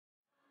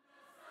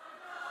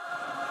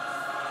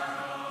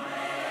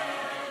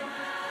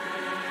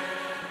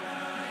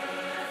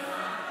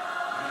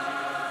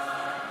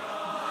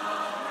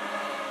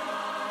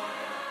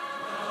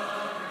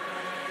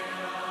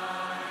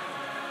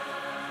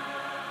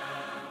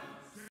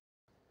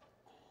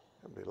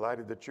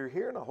Delighted that you're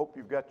here, and I hope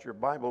you've got your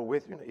Bible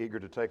with you and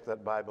eager to take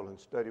that Bible and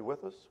study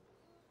with us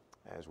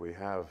as we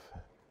have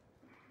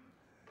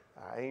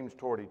our aims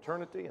toward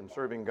eternity and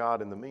serving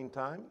God in the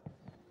meantime.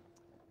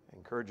 I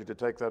encourage you to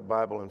take that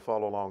Bible and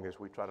follow along as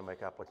we try to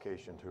make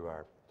application to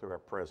our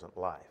present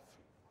life.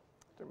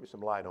 Turn me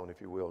some light on, if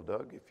you will,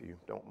 Doug, if you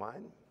don't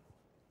mind.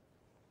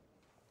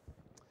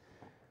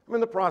 I'm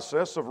in the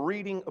process of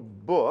reading a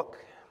book.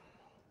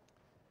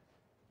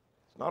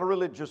 It's not a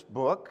religious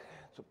book.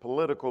 It's a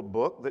political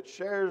book that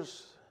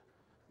shares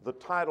the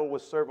title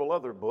with several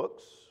other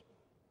books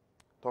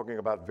talking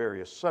about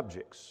various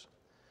subjects.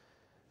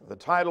 The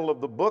title of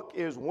the book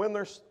is When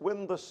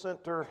the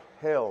Center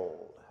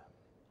Held.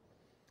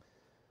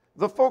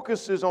 The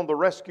focus is on the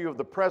rescue of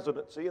the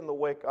presidency in the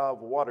wake of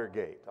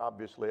Watergate.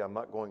 Obviously, I'm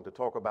not going to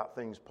talk about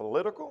things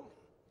political,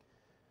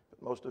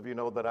 but most of you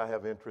know that I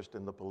have interest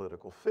in the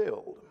political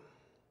field.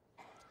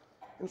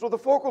 And so the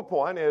focal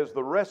point is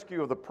the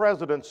rescue of the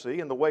presidency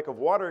in the wake of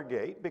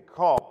Watergate,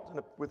 because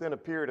within a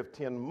period of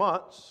 10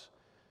 months,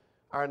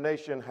 our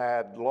nation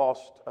had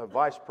lost a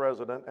vice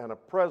president and a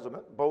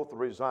president, both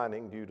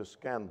resigning due to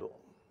scandal.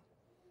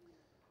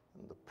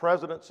 And the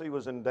presidency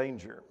was in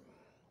danger.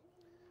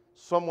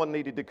 Someone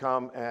needed to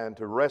come and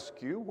to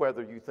rescue,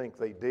 whether you think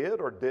they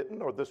did or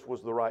didn't, or this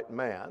was the right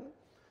man.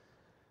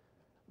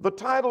 The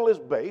title is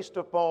based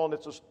upon,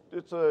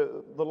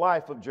 the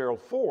life of Gerald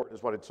Ford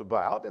is what it's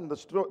about, and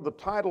the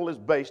title is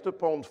based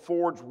upon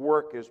Ford's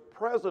work as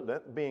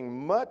president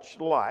being much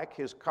like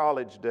his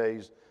college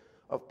days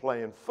of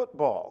playing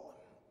football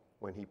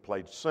when he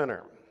played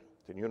center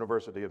at the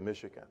University of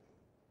Michigan.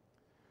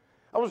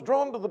 I was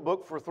drawn to the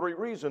book for three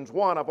reasons.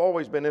 One, I've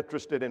always been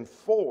interested in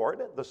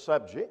Ford, the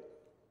subject,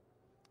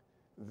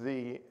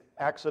 the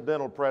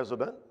accidental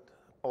president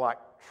like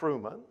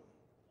Truman,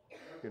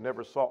 who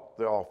never sought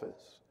the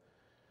office.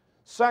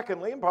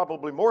 Secondly, and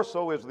probably more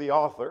so, is the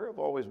author. I've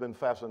always been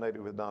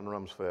fascinated with Don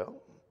Rumsfeld.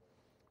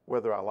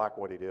 Whether I like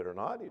what he did or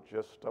not,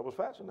 I was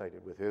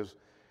fascinated with his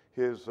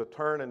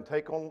turn and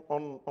take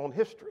on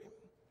history.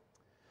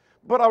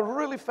 But I'm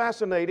really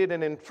fascinated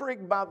and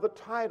intrigued by the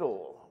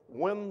title,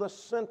 When the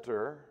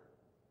Center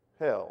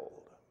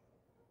Held.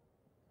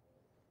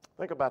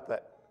 Think about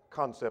that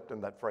concept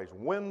in that phrase,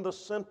 when the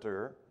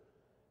center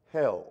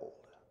held.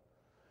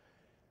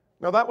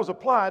 Now that was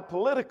applied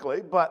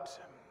politically, but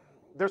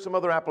there's some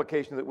other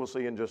application that we'll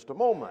see in just a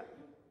moment.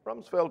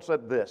 Rumsfeld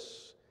said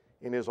this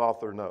in his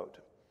author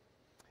note.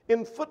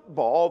 In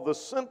football, the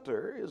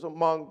center is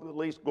among the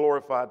least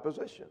glorified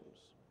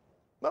positions.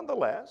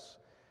 Nonetheless,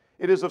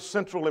 it is of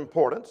central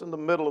importance in the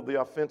middle of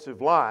the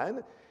offensive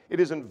line.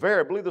 It is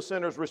invariably the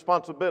center's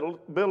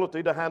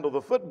responsibility to handle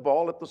the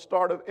football at the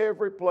start of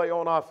every play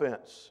on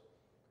offense.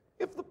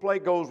 If the play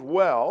goes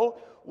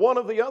well, one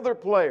of the other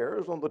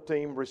players on the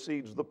team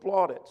receives the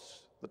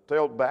plaudits. The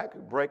tailback who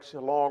breaks a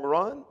long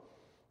run,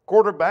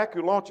 quarterback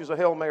who launches a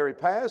Hail Mary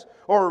pass,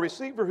 or a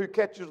receiver who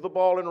catches the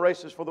ball and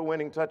races for the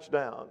winning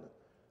touchdown.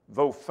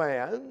 Though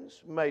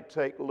fans may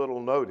take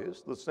little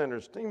notice, the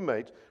center's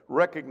teammates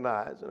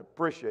recognize and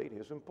appreciate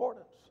his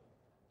importance.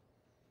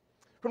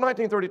 From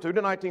 1932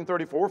 to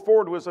 1934,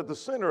 Ford was at the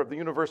center of the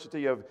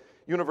University of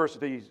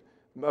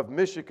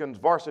Michigan's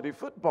varsity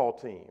football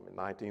team. In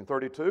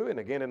 1932 and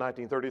again in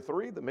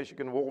 1933, the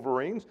Michigan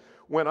Wolverines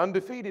went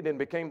undefeated and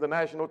became the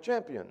national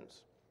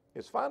champions.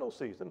 His final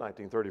season,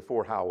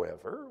 1934,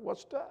 however,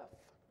 was tough.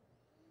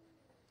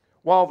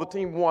 While the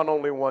team won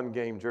only one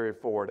game, Jerry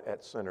Ford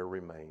at center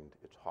remained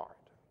its heart.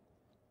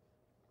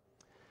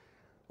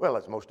 Well,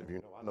 as most of you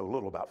know, I know a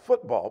little about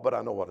football, but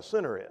I know what a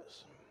center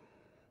is.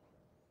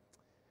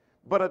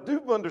 But I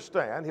do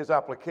understand his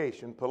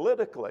application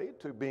politically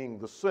to being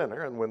the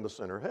center and when the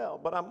center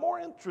held. But I'm more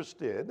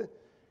interested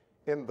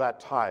in that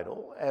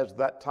title, as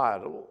that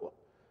title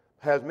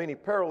has many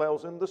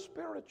parallels in the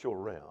spiritual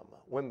realm,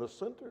 when the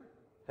center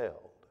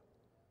held.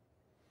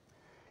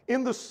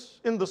 In the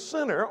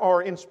center,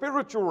 or in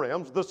spiritual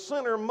realms, the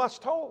center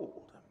must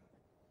hold.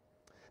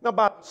 Now,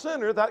 by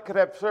center, that could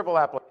have several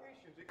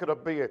applications. It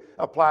could be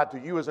applied to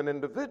you as an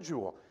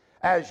individual.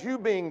 As you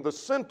being the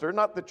center,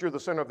 not that you're the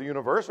center of the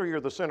universe or you're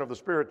the center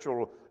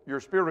of your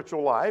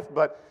spiritual life,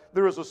 but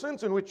there is a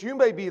sense in which you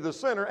may be the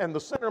center and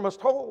the center must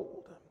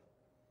hold,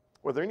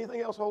 whether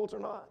anything else holds or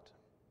not.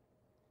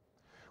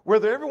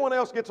 Whether everyone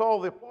else gets all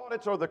the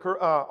plaudits or the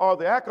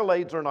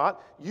accolades or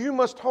not, you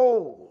must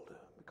hold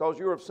because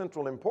you're of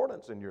central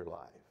importance in your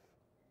life.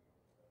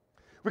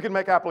 We can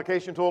make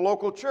application to a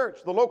local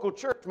church. The local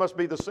church must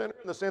be the center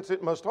in the sense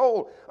it must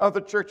hold. Other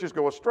churches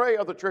go astray.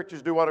 Other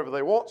churches do whatever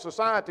they want.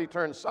 Society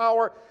turns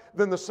sour.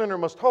 Then the center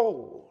must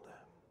hold.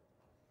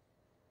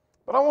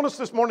 But I want us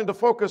this morning to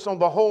focus on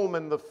the home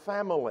and the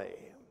family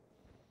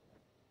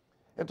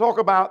and talk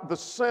about the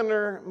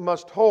center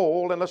must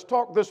hold. And let's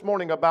talk this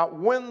morning about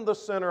when the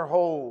center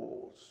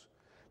holds.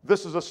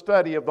 This is a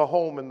study of the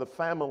home and the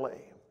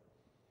family.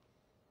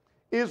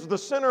 Is the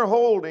center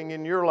holding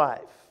in your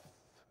life?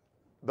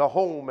 The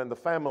home and the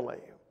family.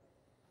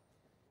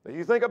 Now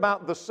you think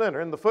about the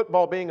center and the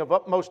football being of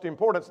utmost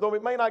importance, though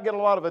it may not get a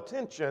lot of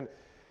attention,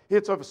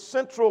 It's of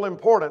central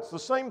importance. The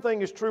same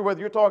thing is true whether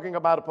you're talking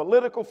about a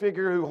political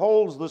figure who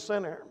holds the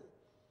center,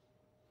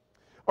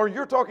 or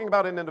you're talking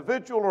about an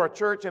individual or a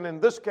church, and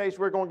in this case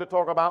we're going to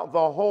talk about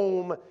the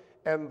home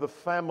and the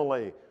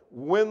family.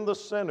 When the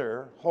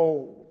center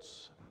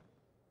holds.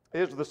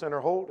 Is the center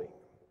holding?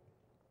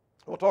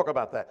 We'll talk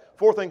about that.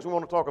 4 things we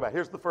want to talk about.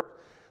 Here's the first.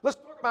 Let's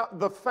talk about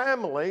the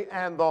family,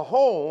 and the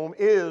home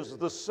is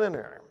the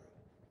center.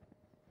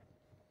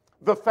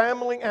 The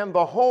family and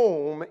the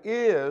home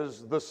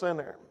is the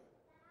center.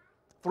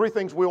 3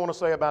 things we want to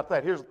say about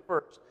that. Here's the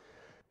first.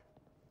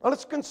 Now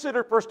let's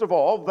consider, first of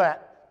all,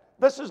 that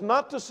this is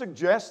not to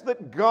suggest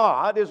that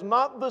God is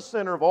not the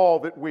center of all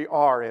that we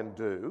are and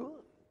do.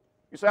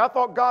 You say, I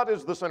thought God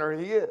is the center.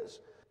 He is.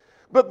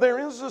 But there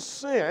is a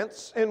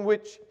sense in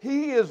which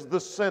He is the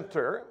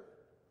center.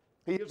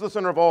 He is the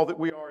center of all that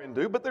we are and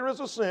do. But there is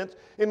a sense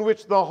in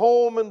which the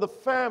home and the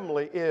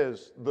family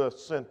is the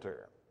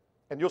center.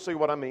 And you'll see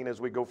what I mean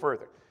as we go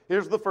further.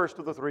 Here's the first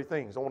of the 3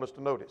 things I want us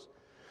to notice.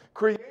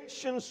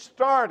 Creation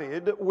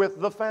started with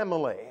the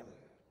family.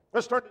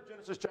 Let's turn to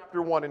Genesis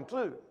chapter 1 and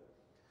 2.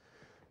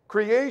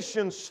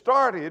 Creation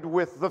started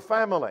with the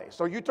family.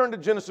 So you turn to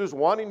Genesis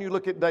 1 and you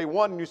look at day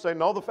 1 and you say,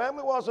 no, the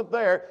family wasn't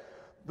there.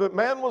 The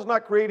man was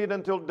not created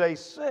until day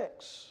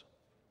 6.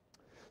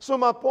 So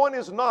my point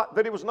is not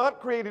that it was not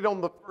created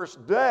on the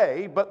first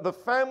day, but the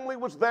family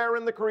was there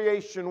in the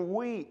creation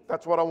week.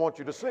 That's what I want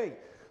you to see.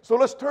 So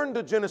let's turn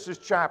to Genesis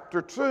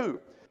chapter 2.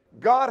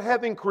 God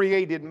having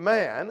created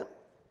man,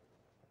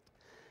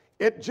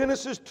 at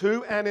Genesis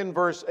 2 and in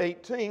verse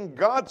 18,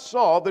 God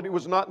saw that it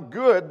was not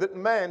good that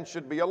man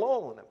should be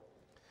alone.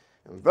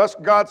 And thus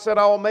God said,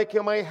 I will make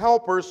him a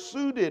helper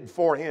suited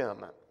for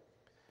him.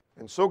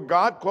 And so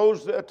God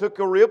took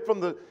a rib from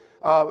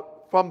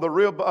the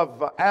rib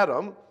of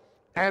Adam.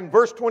 And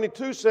verse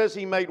 22 says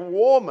he made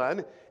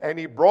woman and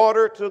he brought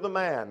her to the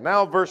man.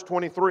 Now verse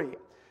 23.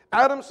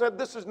 Adam said,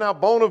 this is now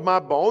bone of my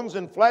bones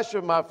and flesh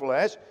of my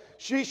flesh.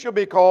 She shall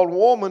be called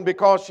woman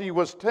because she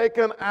was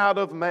taken out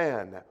of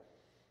man.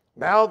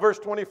 Now verse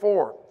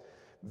 24.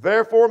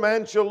 Therefore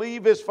man shall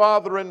leave his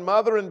father and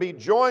mother and be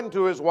joined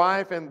to his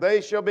wife, and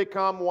they shall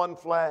become one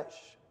flesh.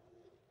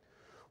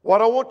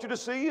 What I want you to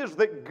see is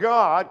that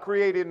God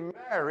created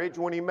marriage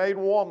when He made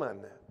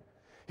woman.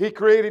 He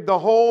created the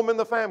home and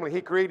the family.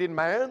 He created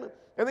man,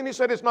 and then He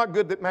said it's not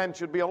good that man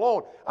should be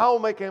alone. I will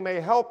make him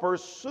a helper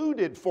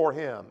suited for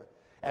him.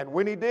 And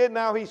when He did,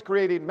 now He's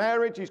created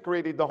marriage, He's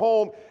created the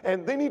home,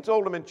 and then He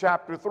told them in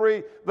chapter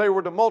 3 they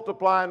were to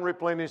multiply and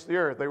replenish the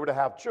earth. They were to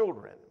have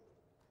children.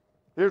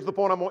 Here's the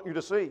point I want you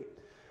to see.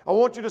 I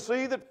want you to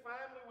see that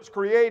family was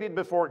created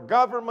before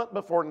government,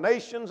 before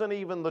nations, and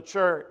even the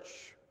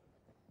church.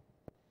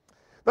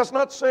 That's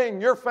not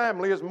saying your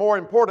family is more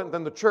important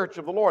than the church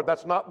of the Lord.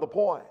 That's not the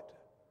point.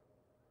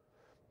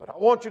 But I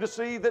want you to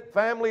see that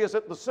family is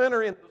at the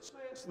center in the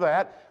sense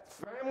that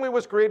family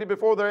was created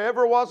before there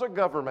ever was a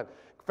government.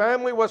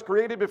 Family was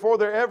created before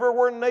there ever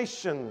were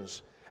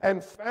nations.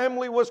 And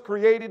family was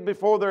created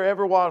before there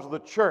ever was the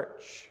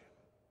church.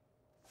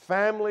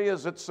 Family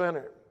is at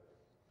center.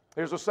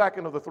 Here's the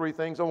second of the 3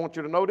 things I want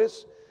you to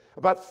notice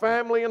about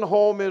family and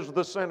home is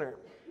the center.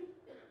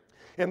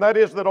 And that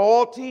is that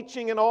all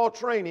teaching and all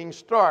training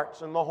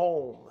starts in the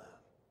home.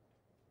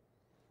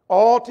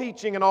 All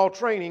teaching and all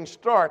training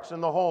starts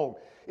in the home.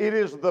 It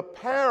is the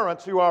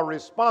parents who are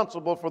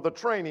responsible for the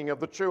training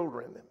of the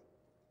children.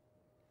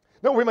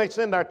 Now, we may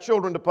send our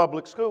children to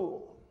public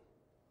school.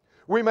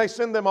 We may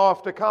send them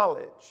off to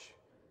college.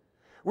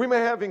 We may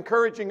have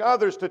encouraging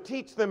others to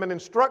teach them and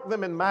instruct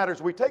them in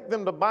matters. We take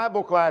them to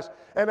Bible class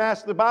and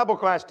ask the Bible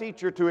class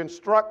teacher to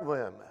instruct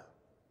them.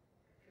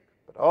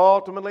 But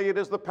ultimately, it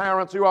is the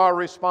parents who are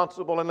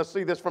responsible. And let's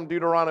see this from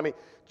Deuteronomy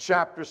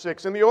chapter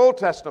 6. In the Old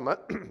Testament,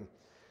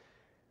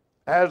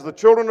 as the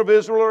children of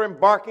Israel are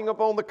embarking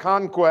upon the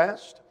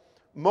conquest,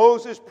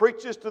 Moses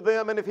preaches to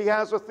them, and if he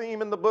has a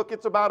theme in the book,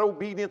 it's about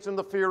obedience and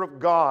the fear of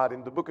God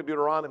in the book of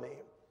Deuteronomy.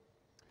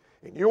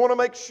 And you want to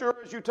make sure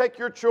as you take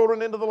your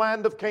children into the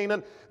land of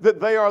Canaan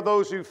that they are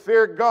those who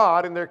fear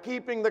God and they're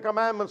keeping the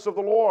commandments of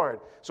the Lord.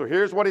 So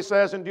here's what he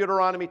says in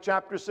Deuteronomy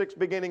chapter 6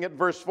 beginning at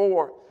verse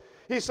 4.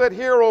 He said,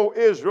 Hear, O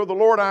Israel, the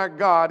Lord our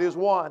God is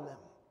one.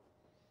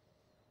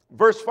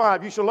 Verse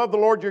 5, you shall love the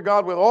Lord your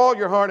God with all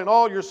your heart and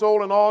all your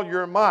soul and all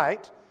your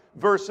might.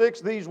 Verse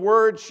 6, these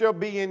words shall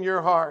be in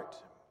your heart.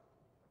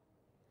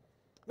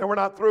 Now we're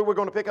not through. We're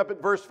going to pick up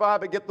at verse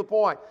 5 but get the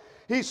point.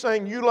 He's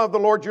saying you love the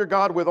Lord your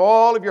God with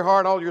all of your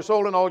heart, all your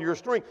soul, and all your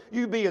strength.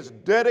 You be as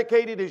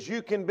dedicated as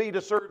you can be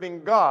to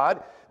serving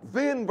God.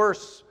 Then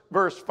verse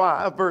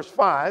 5,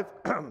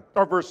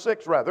 or verse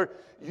 6 rather,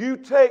 you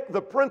take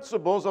the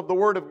principles of the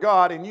Word of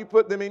God and you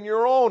put them in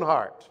your own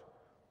heart.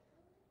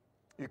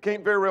 You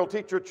can't very well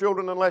teach your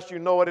children unless you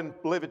know it and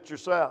live it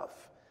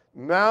yourself.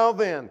 Now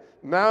then,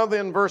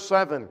 verse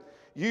 7,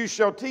 you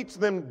shall teach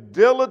them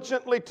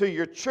diligently to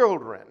your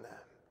children.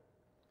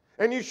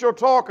 And you shall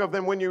talk of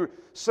them when you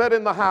sit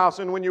in the house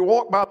and when you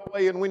walk by the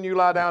way and when you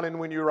lie down and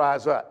when you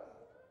rise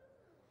up.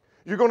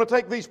 You're going to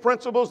take these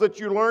principles that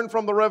you learn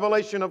from the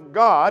revelation of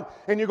God,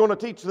 and you're going to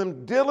teach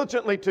them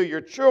diligently to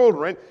your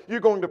children. You're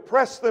going to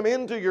press them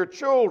into your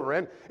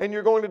children, and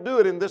you're going to do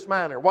it in this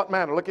manner. What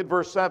manner? Look at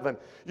verse 7.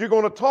 You're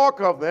going to talk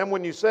of them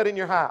when you sit in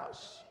your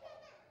house.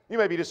 You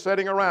may be just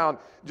sitting around,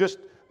 just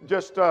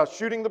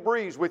shooting the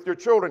breeze with your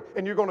children,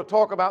 and you're going to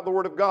talk about the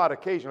Word of God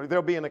occasionally.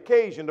 There'll be an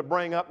occasion to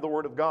bring up the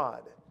Word of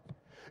God.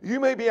 You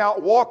may be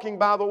out walking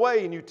by the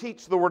way, and you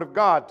teach the Word of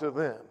God to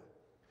them.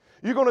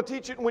 You're going to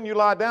teach it when you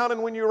lie down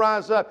and when you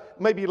rise up,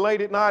 maybe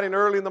late at night and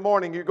early in the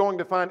morning. You're going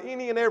to find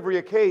any and every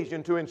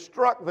occasion to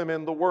instruct them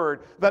in the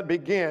Word that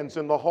begins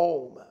in the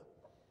home.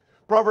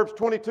 Proverbs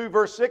 22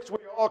 verse 6, we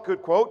all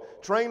could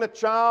quote, train a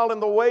child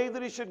in the way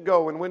that he should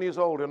go, and when he's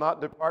old, he'll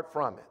not depart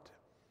from it.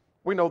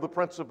 We know the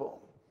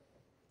principle.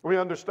 We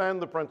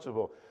understand the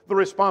principle. The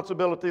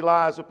responsibility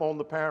lies upon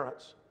the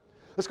parents.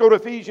 Let's go to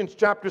Ephesians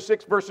chapter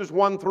 6 verses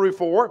 1 through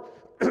 4.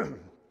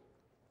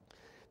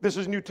 This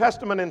is New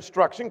Testament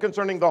instruction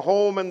concerning the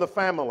home and the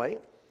family.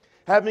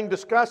 Having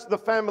discussed the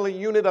family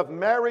unit of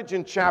marriage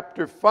in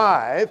chapter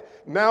 5,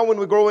 now when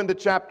we go into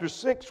chapter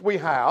 6, we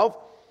have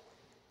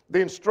the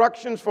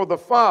instructions for the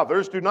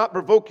fathers. Do not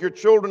provoke your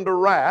children to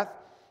wrath.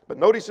 But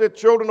notice that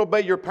children,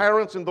 obey your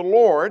parents in the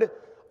Lord.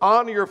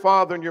 Honor your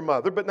father and your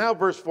mother. But now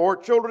verse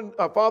 4,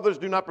 fathers,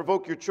 do not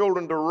provoke your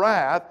children to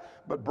wrath,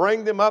 but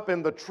bring them up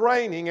in the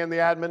training and the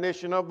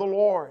admonition of the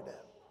Lord.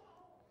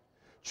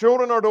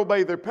 Children are to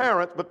obey their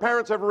parents, but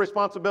parents have a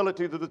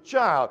responsibility to the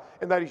child,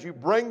 and that is you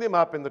bring them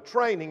up in the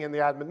training and the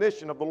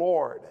admonition of the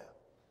Lord.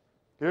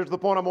 Here's the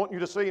point I want you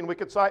to see, and we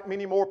could cite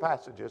many more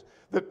passages,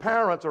 that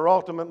parents are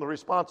ultimately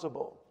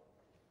responsible.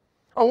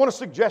 I want to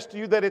suggest to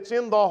you that it's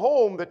in the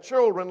home that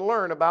children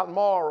learn about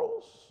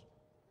morals.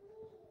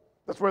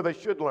 That's where they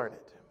should learn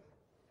it.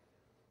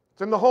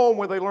 It's in the home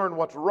where they learn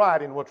what's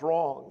right and what's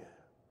wrong.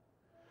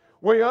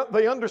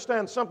 They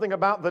understand something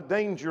about the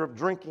danger of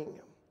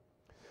drinking.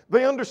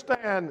 They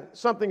understand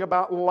something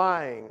about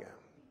lying.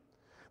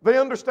 They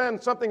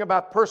understand something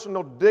about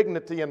personal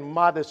dignity and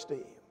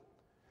modesty.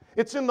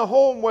 It's in the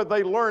home where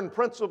they learn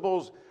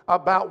principles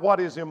about what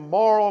is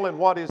immoral and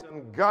what is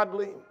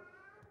ungodly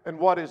and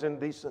what is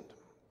indecent.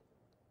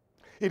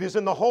 It is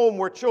in the home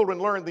where children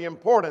learn the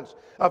importance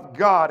of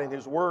God and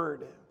His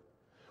Word,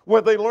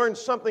 where they learn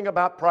something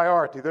about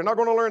priority. They're not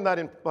going to learn that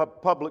in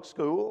public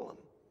school.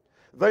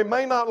 They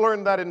may not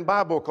learn that in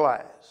Bible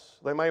class.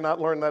 They may not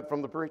learn that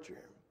from the preacher.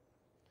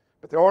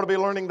 But they ought to be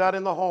learning that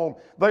in the home.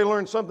 They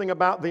learn something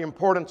about the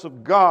importance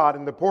of God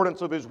and the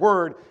importance of His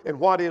Word and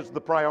what is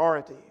the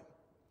priority.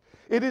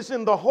 It is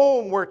in the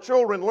home where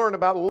children learn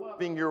about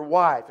loving your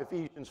wife,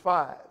 Ephesians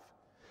 5.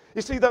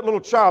 You see, that little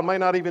child may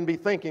not even be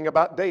thinking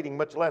about dating,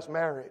 much less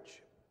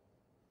marriage.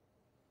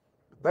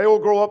 They will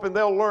grow up and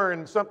they'll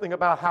learn something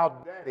about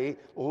how Daddy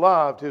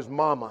loved his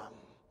mama.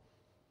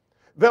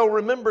 They'll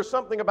remember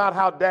something about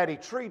how Daddy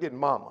treated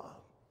mama.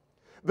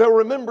 They'll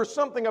remember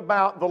something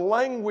about the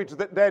language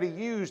that Daddy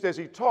used as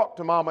he talked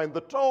to Mama and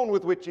the tone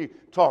with which he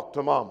talked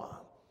to Mama.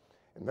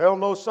 And they'll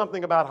know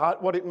something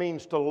about what it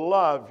means to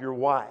love your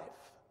wife.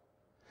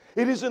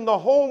 It is in the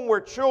home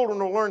where children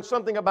will learn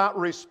something about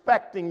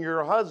respecting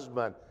your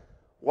husband.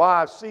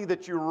 Wives, see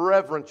that you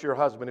reverence your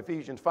husband,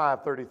 Ephesians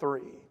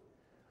 5:33.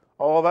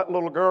 Oh, that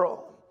little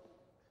girl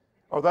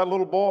or that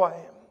little boy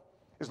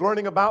is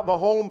learning about the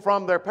home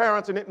from their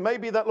parents, and it may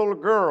be that little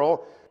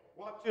girl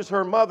watches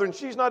her mother, and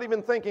she's not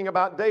even thinking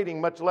about dating,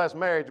 much less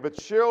marriage, but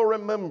she'll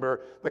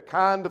remember the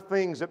kind of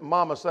things that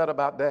Mama said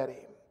about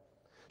Daddy.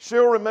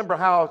 She'll remember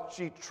how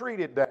she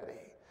treated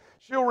Daddy.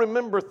 She'll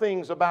remember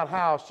things about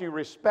how she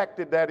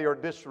respected Daddy or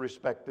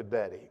disrespected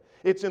Daddy.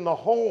 It's in the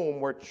home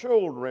where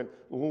children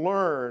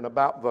learn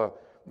about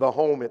the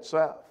home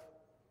itself.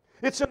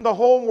 It's in the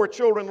home where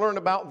children learn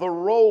about the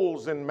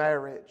roles in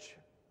marriage.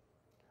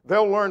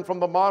 They'll learn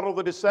from the model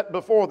that is set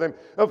before them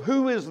of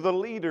who is the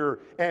leader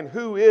and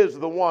who is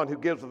the one who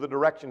gives the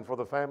direction for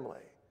the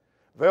family.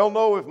 They'll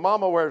know if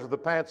Mama wears the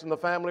pants in the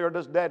family or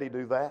does Daddy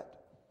do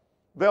that.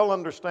 They'll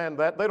understand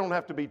that. They don't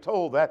have to be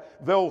told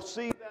that. They'll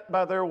see that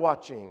by their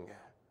watching.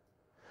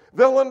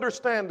 They'll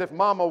understand if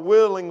Mama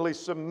willingly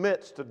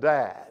submits to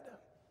Dad.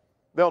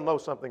 They'll know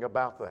something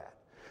about that.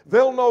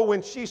 They'll know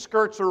when she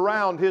skirts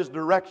around his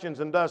directions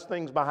and does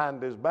things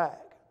behind his back.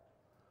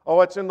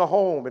 Oh, it's in the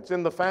home, it's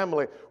in the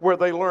family where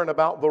they learn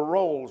about the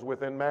roles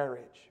within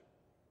marriage.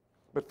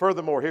 But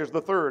furthermore, here's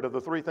the third of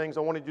the three things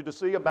I wanted you to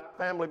see about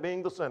family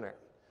being the center.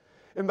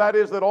 And that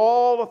is that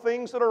all the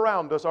things that are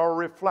around us are a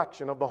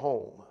reflection of the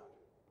home.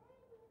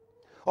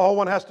 All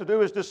one has to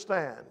do is just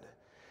stand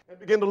and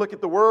begin to look at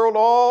the world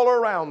all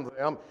around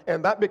them,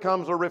 and that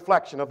becomes a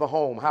reflection of the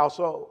home. How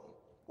so?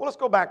 Well, let's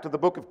go back to the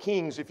book of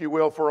Kings, if you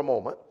will, for a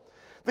moment.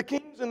 The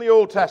kings in the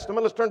Old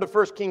Testament, let's turn to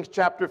 1 Kings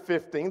chapter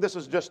 15. This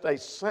is just a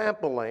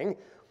sampling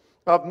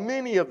of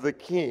many of the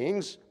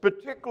kings,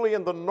 particularly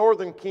in the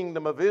northern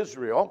kingdom of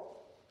Israel,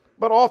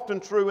 but often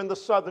true in the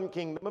southern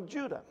kingdom of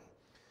Judah.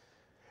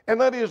 And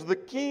that is, the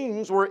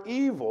kings were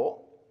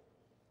evil,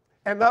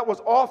 and that was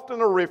often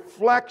a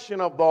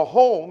reflection of the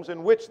homes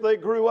in which they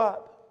grew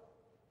up.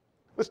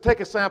 Let's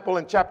take a sample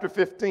in chapter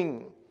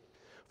 15.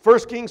 1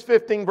 Kings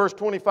 15, verse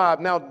 25.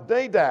 Now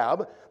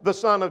Nadab, the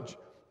son of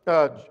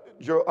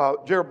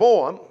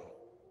Jeroboam,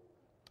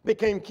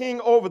 became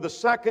king over the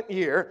second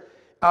year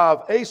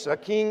of Asa,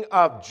 king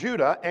of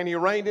Judah, and he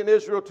reigned in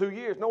Israel 2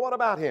 years. Now what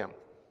about him?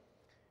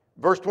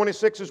 Verse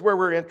 26 is where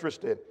we're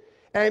interested.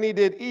 And he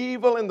did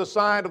evil in the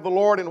sight of the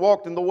Lord and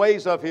walked in the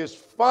ways of his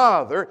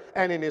father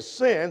and in his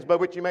sins, by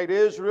which he made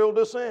Israel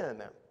to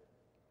sin.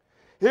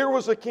 Here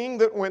was a king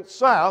that went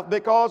south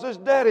because his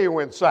daddy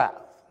went south.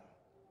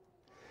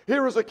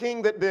 Here was a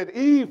king that did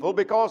evil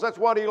because that's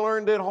what he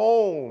learned at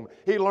home.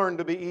 He learned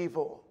to be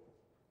evil.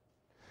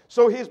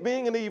 So his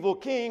being an evil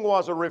king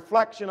was a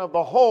reflection of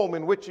the home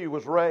in which he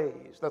was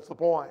raised. That's the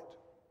point.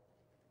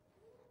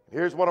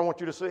 Here's what I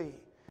want you to see.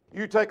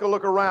 You take a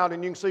look around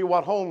and you can see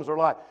what homes are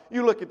like.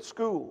 You look at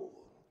school.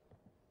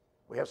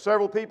 We have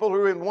several people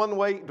who in one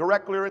way,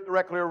 directly or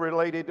indirectly, are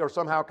related or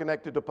somehow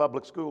connected to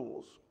public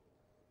schools.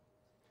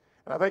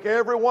 And I think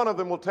every one of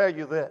them will tell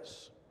you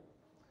this,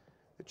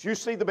 that you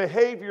see the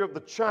behavior of the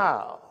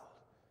child,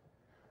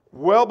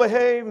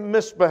 well-behaved,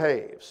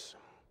 misbehaves.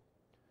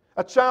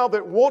 A child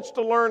that wants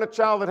to learn, a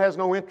child that has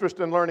no interest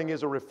in learning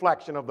is a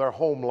reflection of their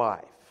home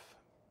life.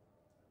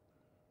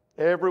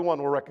 Everyone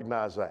will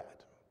recognize that.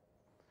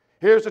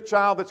 Here's a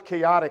child that's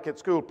chaotic at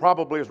school,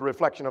 probably is a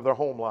reflection of their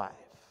home life.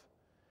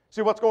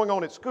 See, what's going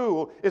on at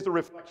school is the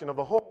reflection of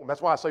the home.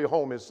 That's why I say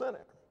home is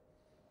center.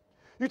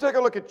 You take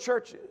a look at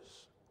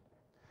churches,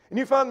 and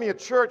you find me a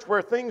church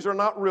where things are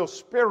not real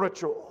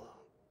spiritual.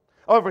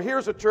 Over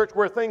here's a church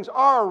where things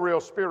are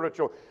real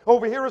spiritual.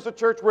 Over here is a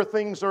church where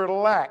things are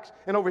lax.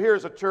 And over here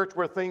is a church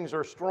where things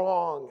are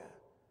strong.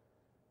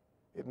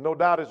 It no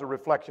doubt is a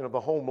reflection of the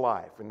home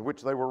life in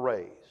which they were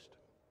raised.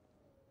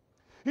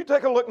 You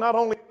take a look not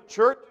only at the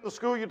church, the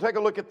school, you take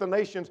a look at the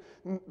nations.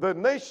 The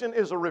nation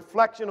is a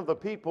reflection of the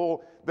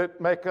people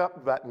that make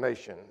up that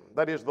nation.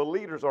 That is, the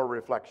leaders are a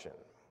reflection.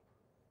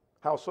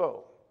 How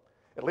so?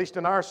 At least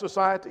in our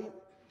society,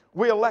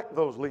 we elect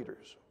those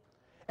leaders.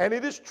 And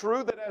it is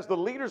true that as the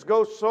leaders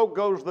go, so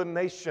goes the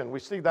nation. We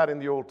see that in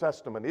the Old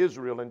Testament,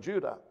 Israel and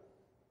Judah.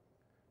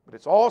 But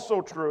it's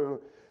also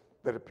true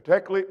that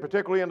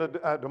particularly in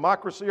a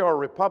democracy or a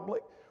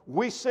republic,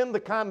 we send the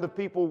kind of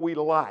people we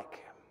like.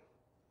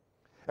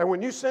 And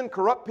when you send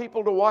corrupt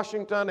people to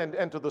Washington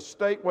and to the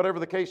state, whatever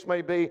the case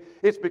may be,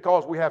 it's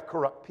because we have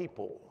corrupt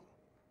people.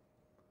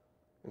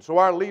 And so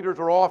our leaders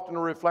are often a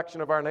reflection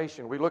of our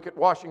nation. We look at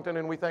Washington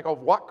and we think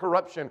of what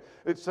corruption.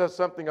 It says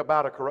something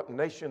about a corrupt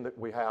nation that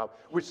we have,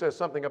 which says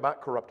something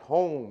about corrupt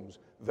homes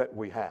that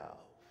we have.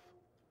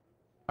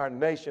 Our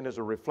nation is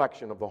a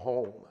reflection of the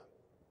home.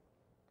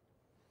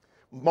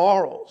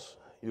 Morals.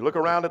 You look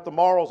around at the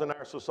morals in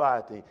our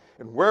society,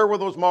 and where were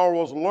those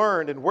morals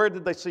learned, and where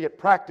did they see it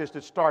practiced?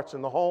 It starts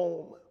in the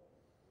home.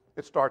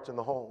 It starts in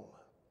the home.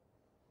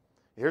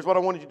 Here's what I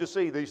wanted you to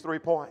see, these 3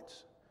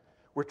 points.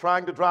 We're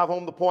trying to drive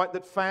home the point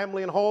that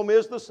family and home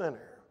is the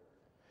center.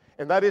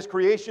 And that is,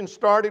 creation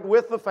started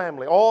with the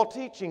family. All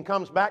teaching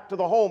comes back to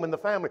the home and the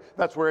family.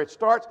 That's where it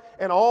starts,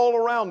 and all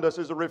around us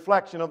is a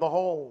reflection of the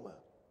home.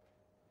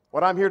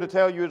 What I'm here to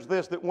tell you is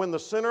this, that when the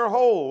center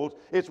holds,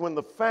 it's when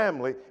the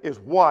family is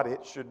what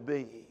it should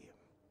be.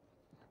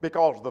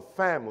 Because the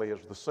family is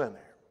the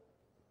center.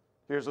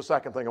 Here's the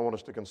second thing I want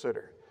us to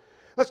consider.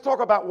 Let's talk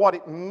about what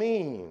it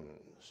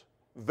means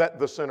that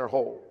the center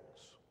holds.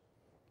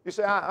 You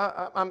say,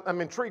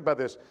 I'm intrigued by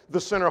this, the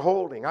center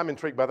holding. I'm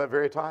intrigued by that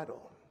very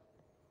title.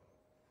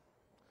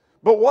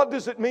 But what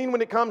does it mean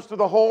when it comes to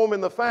the home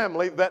and the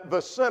family that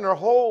the center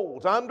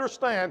holds? I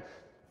understand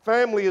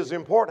family is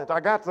important.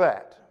 I got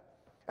that.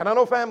 And I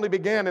know family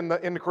began in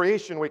the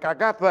creation week. I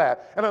got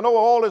that. And I know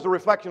all is a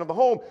reflection of the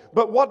home.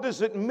 But what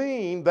does it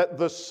mean that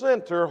the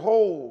center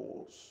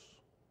holds?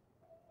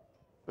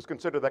 Let's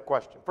consider that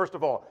question. First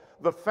of all,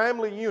 the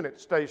family unit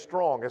stays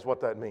strong is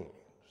what that means.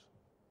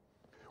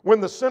 When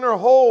the center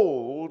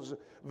holds,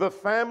 the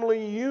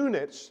family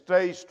unit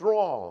stays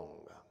strong.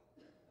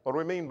 What do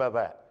we mean by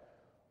that?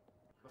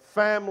 The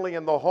family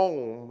in the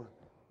home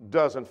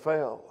doesn't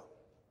fail.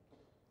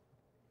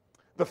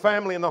 The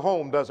family in the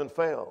home doesn't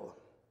fail.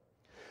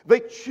 They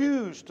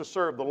choose to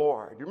serve the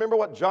Lord. You remember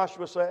what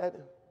Joshua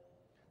said?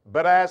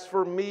 But as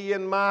for me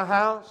and my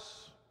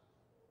house,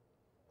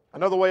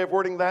 another way of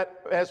wording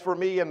that, as for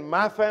me and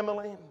my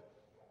family,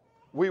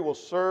 we will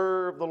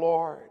serve the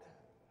Lord.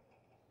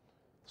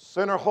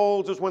 Center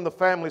holds is when the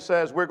family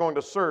says we're going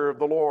to serve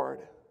the Lord.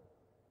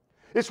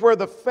 It's where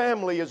the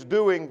family is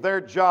doing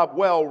their job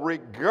well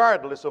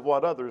regardless of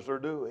what others are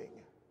doing.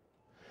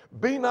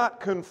 Be not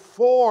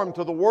conformed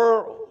to the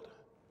world.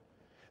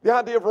 The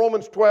idea of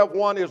Romans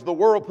 12:1 is the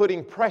world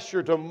putting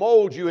pressure to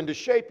mold you and to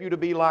shape you to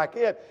be like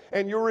it,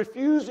 and you're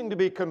refusing to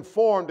be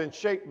conformed and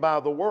shaped by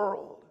the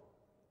world.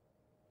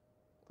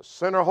 The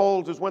center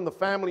holds is when the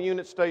family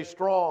unit stays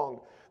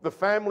strong. The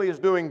family is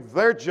doing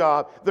their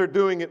job. They're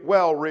doing it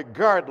well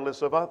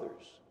regardless of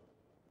others.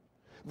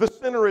 The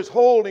center is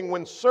holding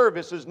when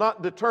service is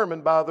not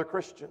determined by other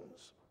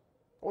Christians.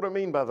 What do I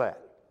mean by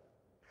that?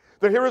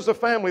 That here is a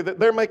family that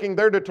they're making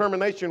their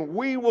determination,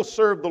 we will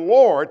serve the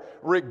Lord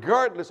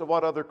regardless of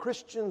what other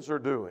Christians are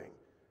doing.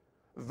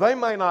 They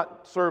may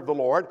not serve the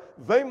Lord.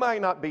 They may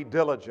not be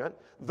diligent.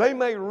 They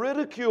may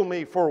ridicule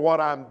me for what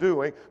I'm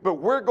doing, but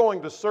we're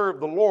going to serve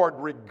the Lord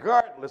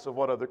regardless of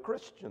what other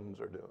Christians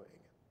are doing.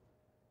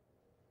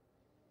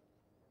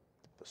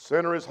 The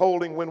sinner is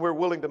holding when we're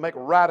willing to make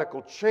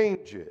radical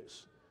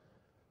changes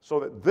so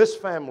that this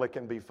family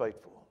can be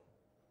faithful.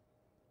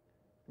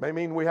 It may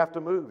mean we have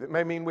to move. It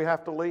may mean we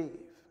have to leave.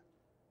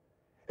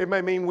 It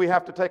may mean we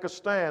have to take a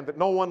stand that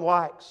no one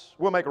likes.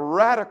 We'll make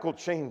radical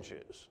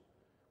changes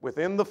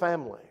within the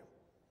family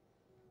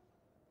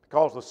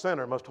because the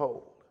sinner must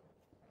hold.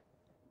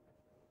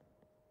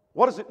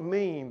 What does it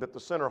mean that the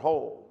sinner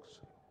holds?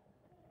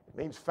 It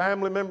means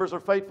family members are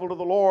faithful to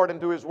the Lord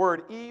and to His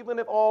Word, even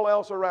if all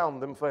else around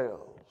them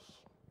fails.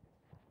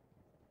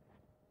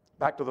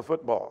 Back to the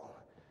football.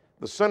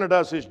 The sinner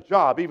does his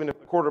job even if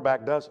the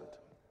quarterback doesn't.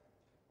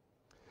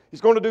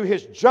 He's going to do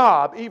his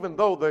job even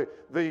though the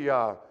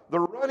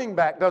running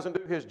back doesn't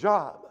do his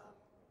job.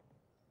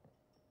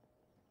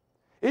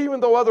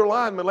 Even though other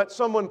linemen let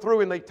someone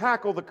through and they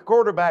tackle the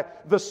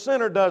quarterback, the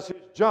sinner does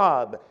his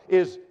job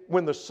is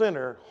when the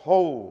sinner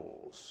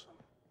holds.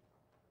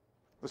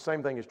 The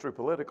same thing is true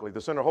politically.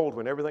 The sinner holds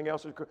when everything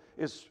else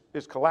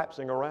is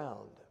collapsing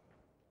around.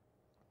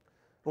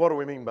 What do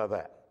we mean by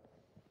that?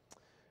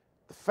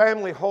 The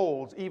family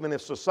holds even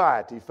if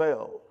society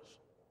fails.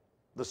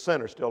 The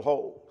sinner still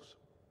holds.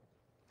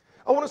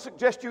 I want to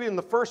suggest to you in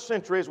the first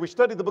century as we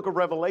study the book of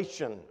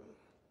Revelation,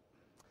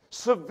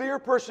 severe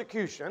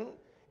persecution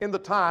in the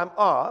time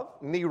of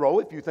Nero.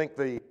 If you think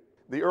the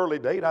early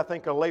date, I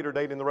think a later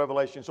date in the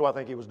Revelation, so I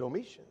think it was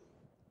Domitian.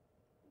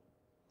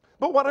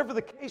 But whatever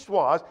the case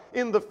was,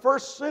 in the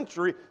first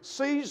century,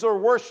 Caesar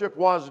worship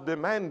was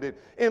demanded.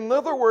 In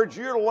other words,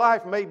 your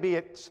life may be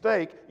at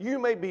stake. You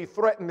may be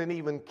threatened and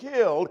even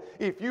killed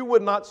if you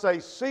would not say,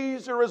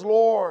 Caesar is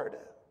Lord.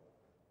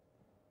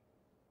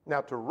 Now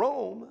to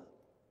Rome,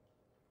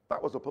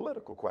 that was a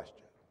political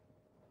question.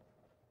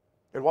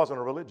 It wasn't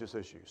a religious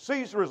issue.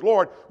 Caesar is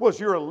Lord was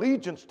your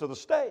allegiance to the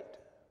state.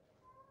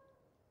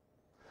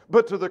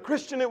 But to the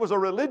Christian, it was a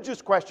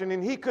religious question,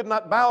 and he could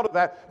not bow to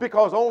that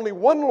because only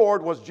one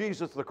Lord was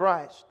Jesus the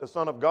Christ, the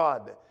Son of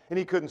God, and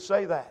he couldn't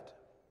say that.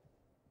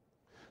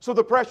 So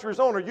the pressure is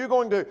on. Are you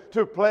going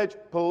to pledge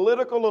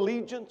political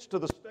allegiance to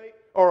the state,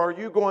 or are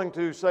you going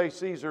to say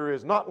Caesar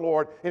is not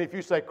Lord, and if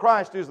you say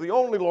Christ is the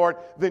only Lord,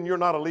 then you're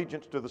not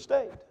allegiance to the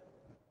state?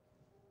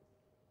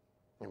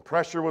 And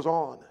pressure was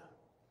on.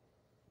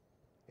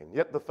 And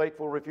yet the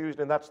faithful refused,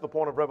 and that's the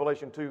point of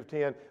Revelation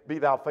 2:10. Be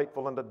thou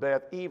faithful unto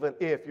death, even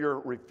if your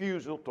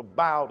refusal to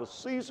bow to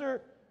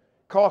Caesar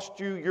cost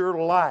you your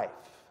life.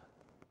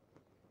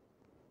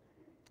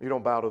 You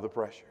don't bow to the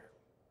pressure.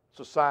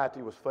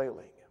 Society was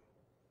failing.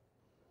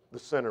 The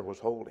sinner was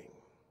holding.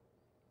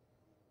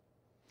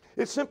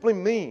 It simply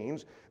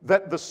means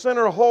that the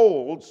sinner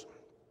holds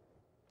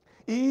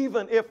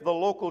even if the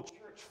local church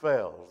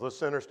fails. The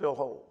sinner still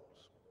holds.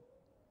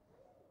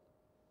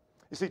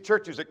 You see,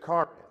 churches at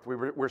Corinth,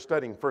 we're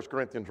studying 1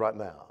 Corinthians right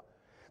now.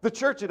 The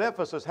church at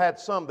Ephesus had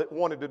some that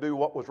wanted to do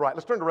what was right.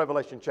 Let's turn to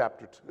Revelation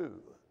chapter 2.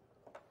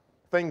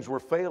 Things were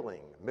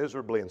failing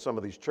miserably in some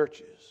of these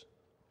churches.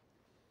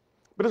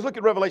 But let's look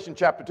at Revelation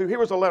chapter 2. Here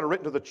was a letter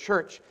written to the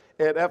church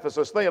at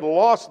Ephesus. They had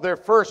lost their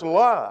first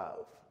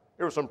love.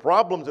 There were some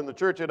problems in the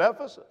church at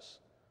Ephesus.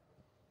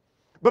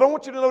 But I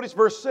want you to notice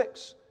verse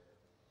 6.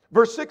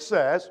 Verse 6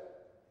 says,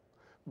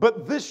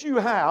 but this you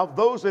have,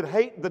 those that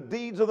hate the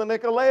deeds of the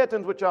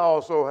Nicolaitans, which I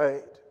also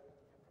hate.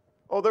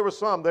 Oh, there were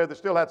some there that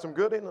still had some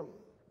good in them.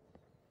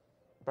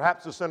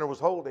 Perhaps the sinner was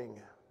holding.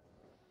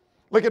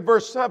 Look at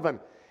verse 7.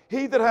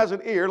 He that has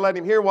an ear, let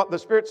him hear what the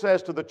Spirit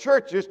says to the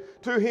churches.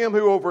 To him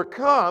who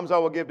overcomes, I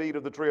will give to eat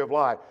of the tree of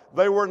life.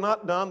 They were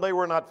not done. They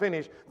were not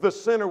finished. The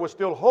sinner was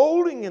still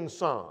holding in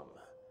some,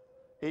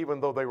 even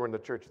though they were in the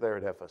church there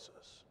at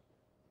Ephesus.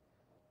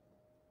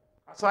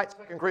 I cite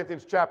 2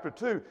 Corinthians chapter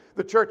 2.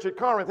 The church at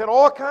Corinth had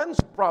all kinds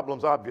of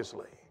problems,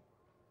 obviously.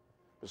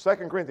 But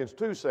 2 Corinthians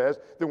 2 says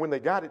that when they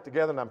got it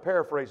together, and I'm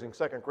paraphrasing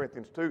 2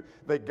 Corinthians 2,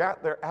 they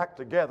got their act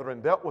together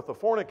and dealt with the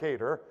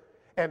fornicator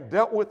and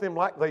dealt with him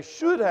like they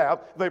should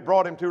have. They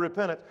brought him to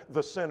repentance.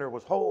 The sinner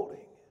was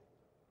holding.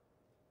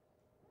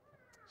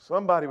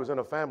 Somebody was in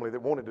a family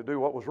that wanted to do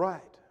what was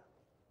right.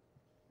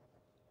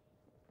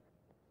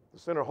 The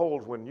sinner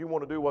holds when you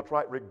want to do what's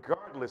right,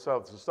 regardless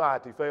of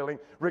society failing,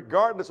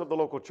 regardless of the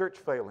local church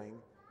failing.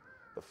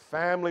 The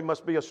family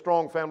must be a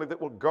strong family that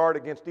will guard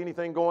against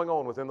anything going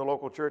on within the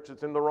local church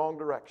that's in the wrong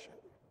direction.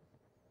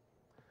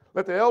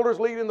 Let the elders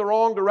lead in the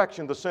wrong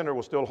direction, the sinner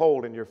will still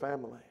hold in your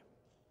family.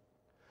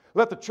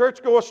 Let the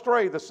church go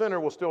astray, the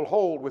sinner will still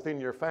hold within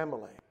your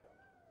family.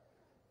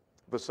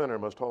 The sinner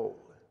must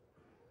hold.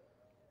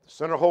 The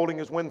sinner holding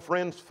is when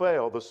friends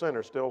fail, the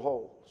sinner still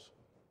holds.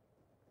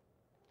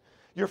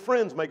 Your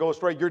friends may go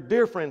astray. Your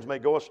dear friends may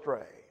go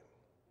astray.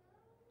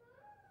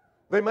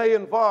 They may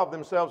involve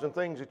themselves in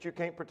things that you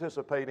can't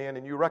participate in,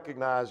 and you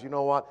recognize, you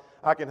know what,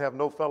 I can have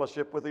no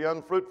fellowship with the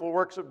unfruitful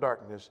works of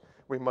darkness.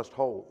 We must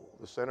hold.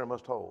 The sinner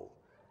must hold.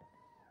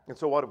 And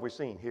so what have we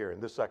seen here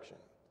in this section?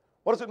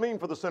 What does it mean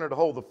for the sinner to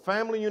hold? The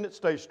family unit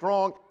stays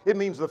strong. It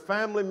means the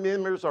family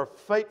members are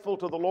faithful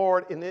to the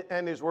Lord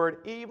and His Word,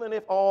 even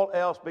if all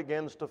else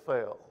begins to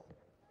fail.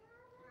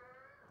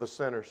 The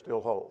sinner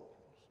still holds.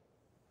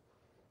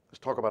 Let's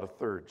talk about a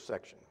third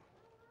section.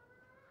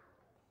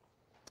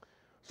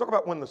 Let's talk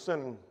about when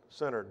the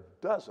sinner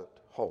doesn't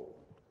hold.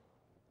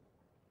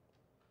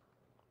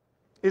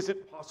 Is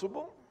it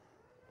possible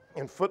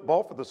in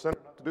football for the sinner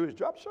not to do his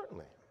job?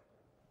 Certainly.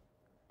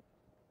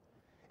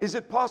 Is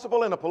it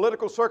possible in a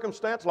political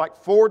circumstance like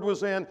Ford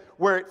was in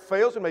where it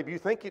fails, and maybe you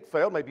think it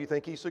failed, maybe you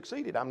think he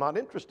succeeded? I'm not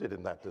interested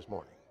in that this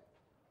morning.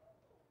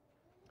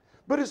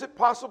 But is it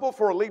possible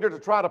for a leader to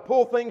try to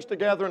pull things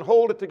together and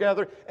hold it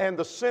together and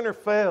the sinner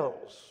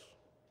fails?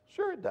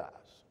 Sure it does.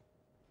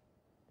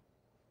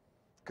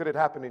 Could it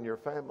happen in your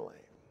family?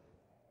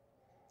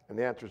 And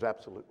the answer is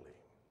absolutely.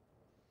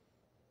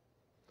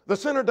 The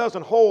sinner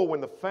doesn't hold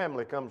when the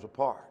family comes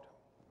apart.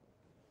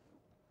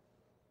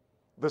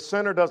 The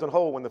sinner doesn't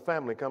hold when the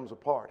family comes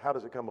apart. How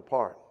does it come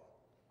apart?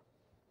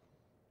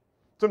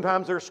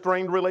 Sometimes there are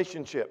strained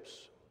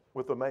relationships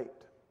with the mate,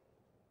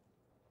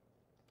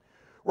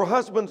 where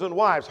husbands and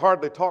wives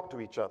hardly talk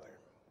to each other.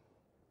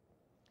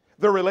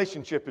 Their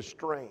relationship is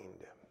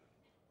strained.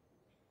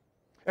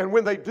 And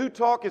when they do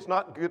talk, it's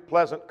not good,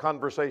 pleasant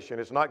conversation.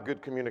 It's not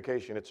good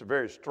communication. It's a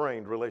very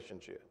strained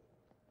relationship.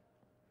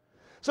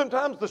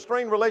 Sometimes the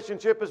strained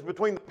relationship is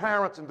between the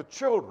parents and the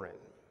children.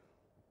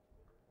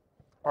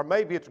 Or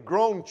maybe it's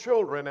grown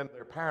children and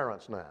their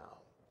parents now.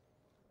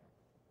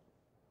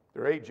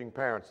 They're aging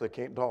parents they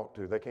can't talk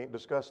to, they can't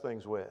discuss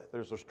things with.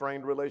 There's a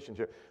strained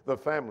relationship. The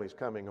family's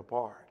coming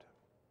apart.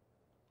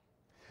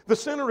 The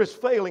sinner is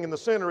failing and the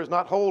sinner is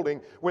not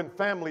holding when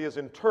family is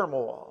in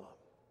turmoil.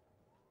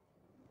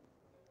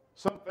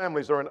 Some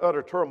families are in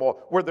utter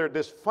turmoil where they're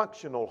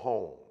dysfunctional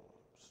homes.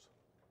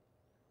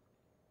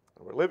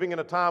 We're living in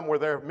a time where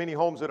there are many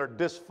homes that are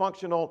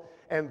dysfunctional,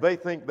 and they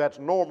think that's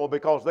normal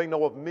because they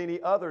know of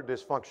many other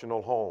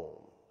dysfunctional homes.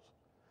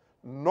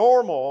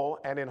 Normal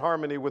and in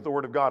harmony with the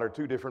Word of God are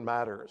two different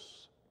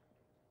matters.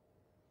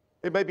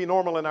 It may be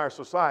normal in our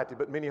society,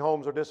 but many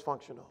homes are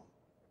dysfunctional.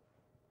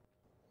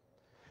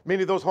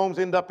 Many of those homes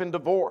end up in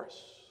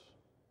divorce.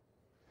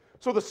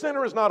 So the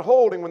sinner is not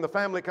holding when the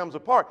family comes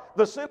apart.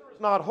 The sinner is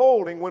not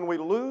holding when we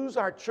lose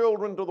our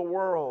children to the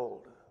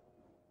world.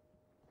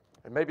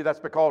 And maybe that's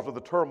because of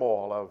the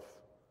turmoil of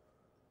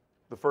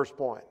the first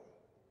point.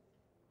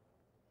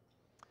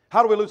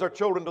 How do we lose our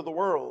children to the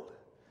world?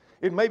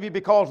 It may be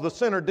because the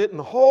sinner didn't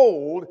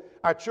hold,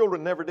 our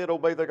children never did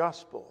obey the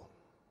gospel.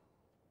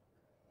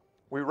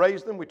 We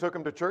raised them, we took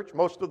them to church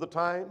most of the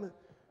time,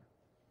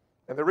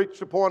 and they reached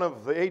the point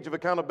of the age of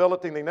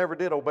accountability and they never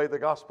did obey the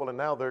gospel, and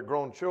now they're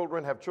grown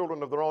children, have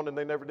children of their own, and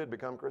they never did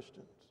become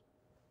Christians.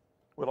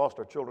 We lost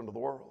our children to the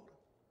world.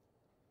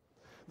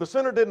 The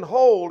sinner didn't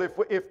hold if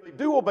they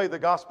do obey the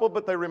gospel,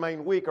 but they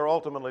remain weak or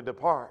ultimately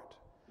depart.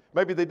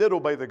 Maybe they did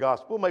obey the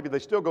gospel. Maybe they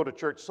still go to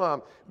church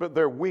some, but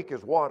they're weak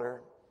as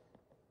water.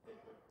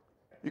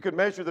 You could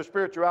measure their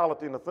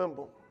spirituality in a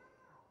thimble.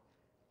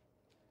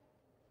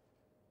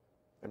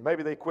 And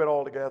maybe they quit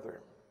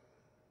altogether.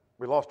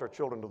 We lost our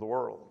children to the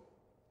world.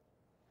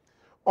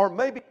 Or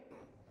maybe,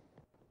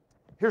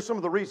 here's some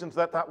of the reasons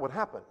that would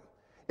happen.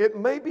 It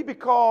may be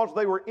because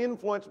they were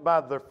influenced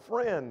by the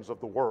friends of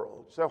the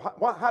world. So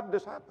how did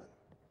this happen?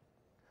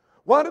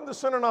 Why did the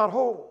sinner not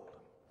hold?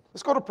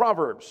 Let's go to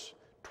Proverbs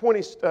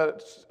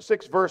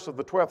 26 verse of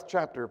the 12th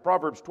chapter.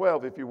 Proverbs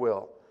 12, if you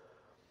will.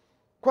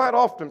 Quite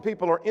often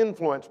people are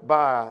influenced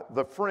by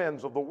the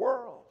friends of the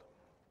world.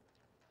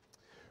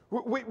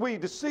 We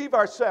deceive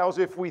ourselves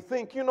if we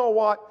think, you know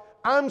what?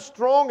 I'm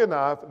strong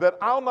enough that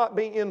I'll not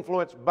be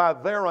influenced by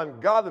their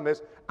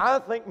ungodliness. I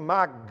think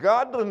my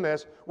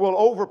godliness will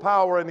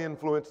overpower and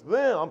influence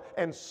them,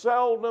 and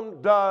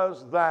seldom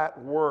does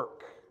that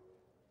work.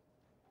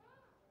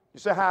 You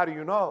say, how do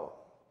you know?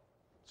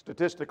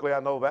 Statistically,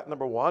 I know that,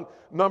 number one.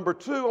 Number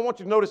two, I want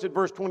you to notice at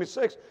verse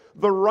 26,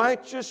 the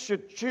righteous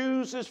should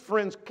choose his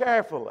friends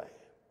carefully.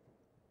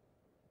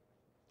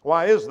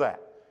 Why is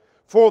that?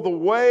 For the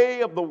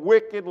way of the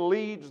wicked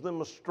leads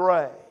them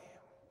astray.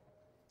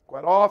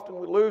 Quite often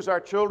we lose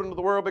our children to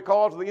the world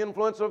because of the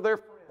influence of their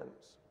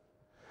friends.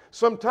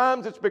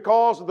 Sometimes it's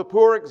because of the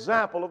poor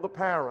example of the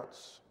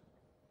parents.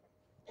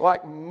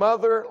 Like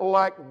mother,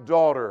 like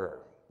daughter,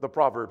 the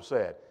proverb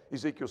said,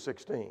 Ezekiel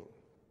 16.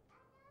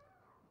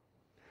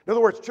 In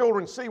other words,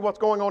 children see what's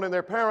going on in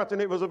their parents,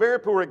 and it was a very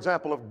poor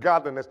example of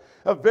godliness,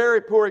 a very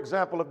poor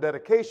example of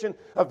dedication,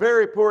 a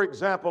very poor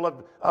example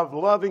of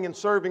loving and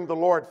serving the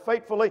Lord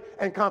faithfully,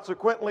 and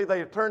consequently they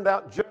have turned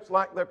out just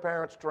like their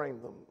parents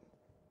trained them.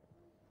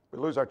 We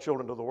lose our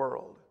children to the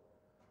world.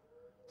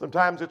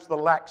 Sometimes it's the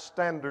lax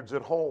standards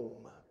at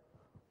home.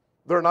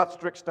 There are not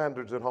strict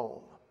standards at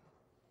home.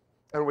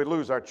 And we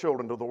lose our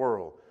children to the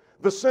world.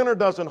 The sinner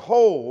doesn't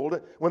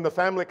hold when the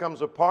family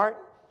comes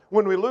apart,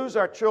 when we lose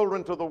our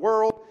children to the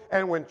world,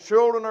 and when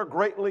children are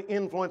greatly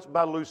influenced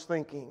by loose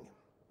thinking.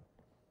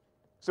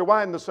 So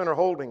why isn't the sinner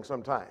holding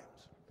sometimes?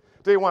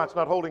 Tell you why it's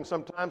not holding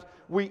sometimes.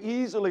 We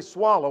easily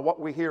swallow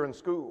what we hear in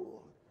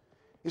school.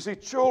 You see,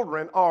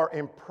 children are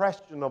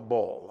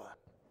impressionable.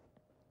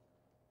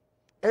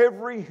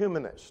 Every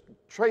humanist,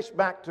 trace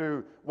back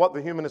to what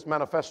the Humanist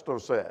Manifesto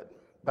said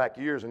back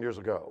years and years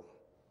ago.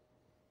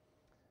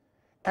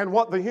 And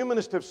what the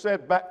humanists have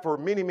said back for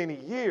many, many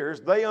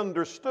years, they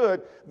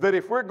understood that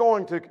if we're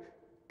going to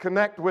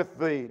connect with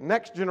the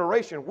next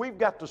generation, we've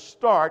got to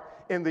start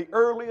in the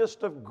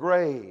earliest of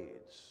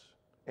grades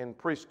in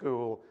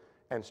preschool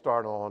and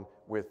start on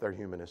with their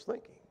humanist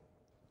thinking.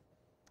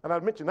 And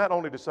I'd mention that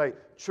only to say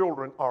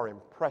children are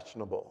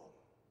impressionable.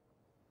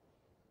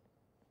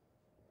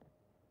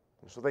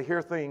 And so they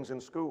hear things in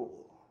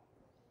school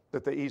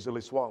that they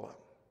easily swallow.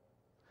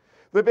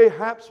 They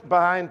perhaps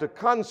buy into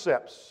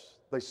concepts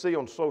they see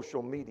on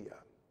social media.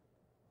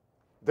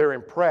 They're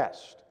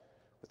impressed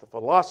with the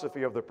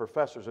philosophy of the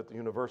professors at the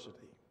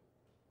university.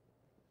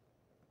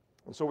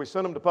 And so we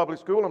send them to public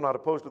school. I'm not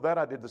opposed to that.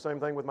 I did the same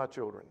thing with my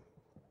children.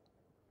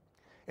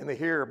 And they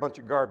hear a bunch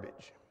of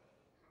garbage.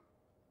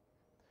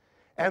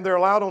 And they're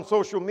allowed on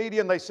social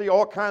media, and they see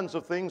all kinds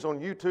of things on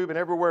YouTube and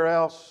everywhere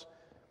else,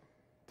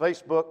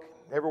 Facebook,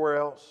 everywhere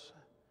else.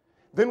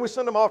 Then we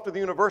send them off to the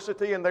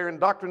university, and they're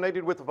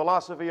indoctrinated with the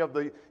philosophy of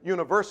the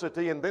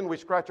university, and then we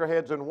scratch our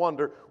heads and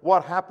wonder,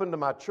 what happened to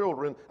my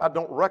children? I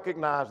don't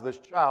recognize this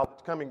child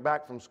that's coming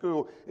back from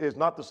school. It is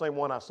not the same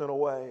one I sent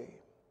away.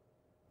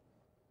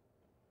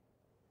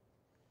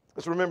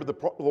 Let's remember the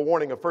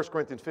warning of 1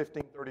 Corinthians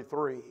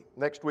 15:33.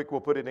 Next week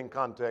we'll put it in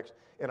context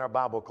in our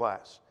Bible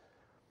class.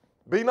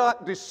 Be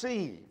not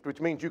deceived, which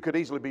means you could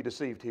easily be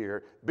deceived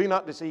here. Be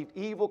not deceived.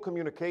 Evil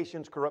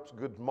communications corrupts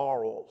good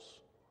morals.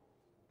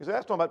 You say,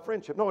 that's talking about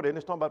friendship. No, it isn't.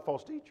 It's talking about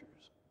false teachers.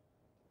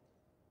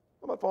 It's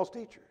talking about false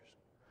teachers.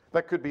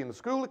 That could be in the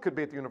school. It could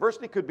be at the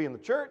university. It could be in the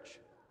church.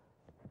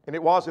 And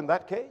it was in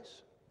that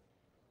case.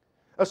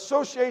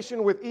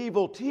 Association with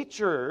evil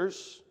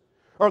teachers,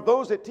 or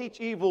those that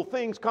teach evil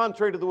things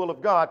contrary to the will of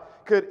God,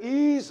 could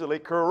easily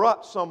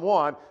corrupt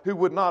someone who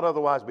would not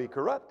otherwise be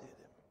corrupted.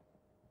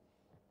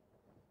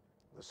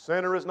 The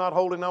sinner is not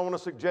holding. I want to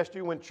suggest to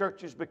you when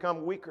churches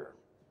become weaker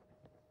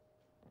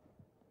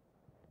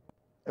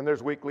and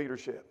there's weak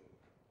leadership.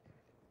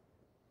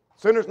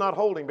 Sinner's not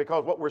holding,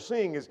 because what we're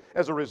seeing is,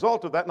 as a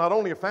result of that, not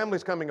only are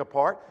families coming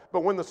apart, but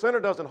when the sinner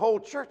doesn't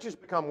hold, churches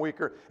become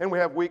weaker and we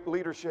have weak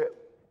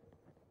leadership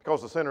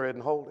because the sinner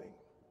isn't holding.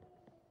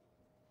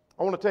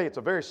 I want to tell you, it's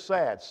a very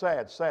sad,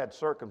 sad, sad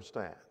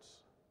circumstance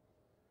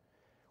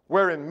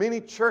where in many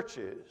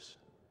churches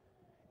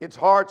it's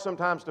hard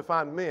sometimes to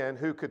find men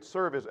who could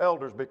serve as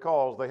elders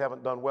because they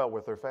haven't done well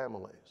with their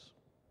families.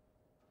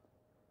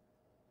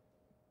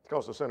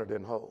 Because the sinner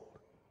didn't hold.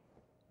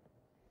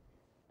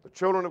 The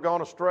children have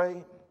gone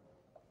astray.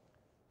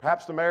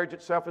 Perhaps the marriage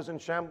itself is in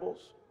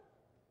shambles.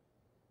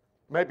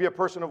 Maybe a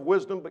person of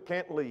wisdom but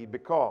can't lead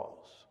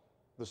because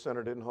the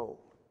sinner didn't hold.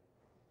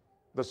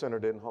 The sinner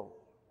didn't hold.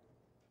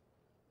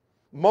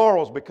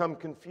 Morals become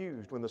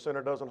confused when the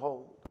sinner doesn't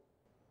hold.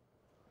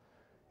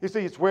 You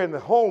see, it's where in the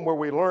home where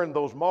we learn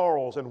those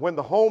morals, and when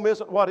the home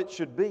isn't what it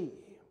should be,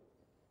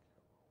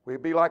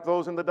 we'd be like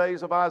those in the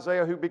days of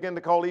Isaiah who begin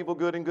to call evil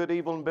good and good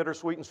evil and bitter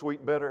sweet and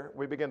sweet bitter.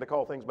 We begin to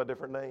call things by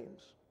different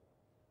names.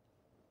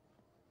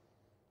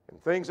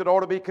 And things that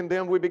ought to be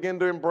condemned, we begin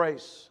to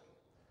embrace.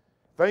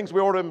 Things we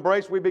ought to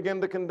embrace, we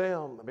begin to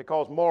condemn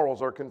because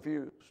morals are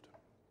confused.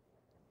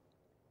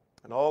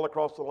 And all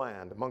across the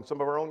land, among some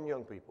of our own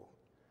young people,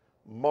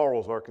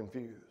 morals are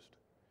confused.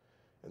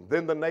 And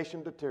then the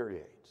nation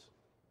deteriorates.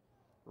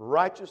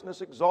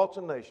 Righteousness exalts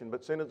a nation,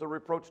 but sin is a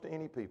reproach to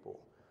any people,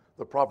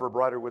 the proverb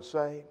writer would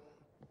say.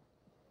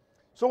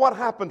 So what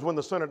happens when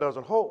the sinner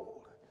doesn't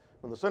hold?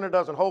 When the sinner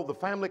doesn't hold, the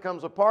family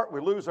comes apart,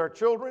 we lose our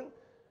children.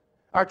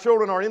 Our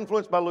children are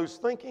influenced by loose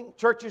thinking.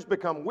 Churches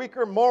become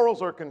weaker,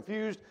 morals are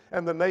confused,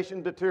 and the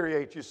nation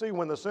deteriorates. You see,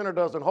 when the sinner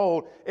doesn't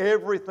hold,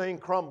 everything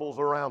crumbles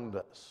around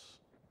us.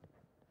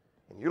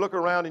 And you look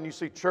around and you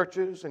see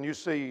churches, and you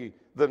see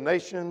the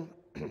nation,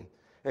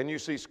 and you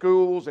see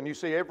schools, and you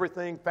see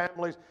everything,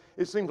 families.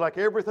 It seems like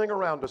everything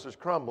around us is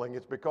crumbling.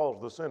 It's because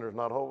the sinner's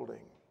not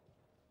holding.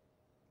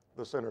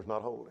 The sinner's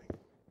not holding.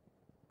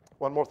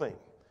 One more thing.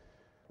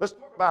 Let's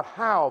talk about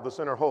how the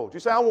sinner holds. You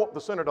say, I want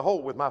the sinner to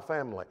hold with my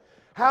family.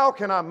 How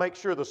can I make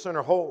sure the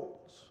sinner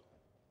holds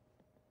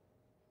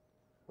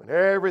when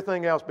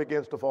everything else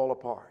begins to fall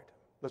apart?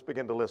 Let's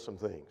begin to list some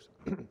things.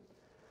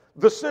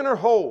 The sinner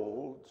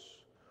holds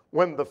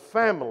when the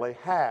family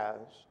has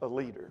a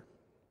leader.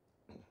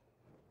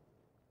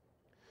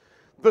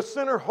 The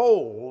sinner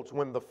holds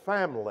when the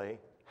family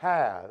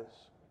has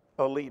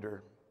a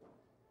leader.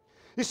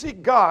 You see,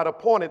 God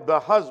appointed the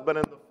husband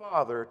and the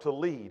father to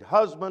lead.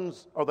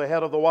 Husbands are the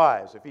head of the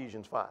wives,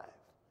 Ephesians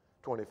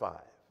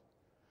 5:25.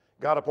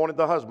 God appointed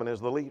the husband as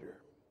the leader.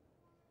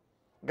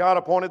 God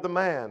appointed the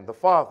man, the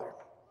father,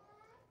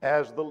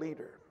 as the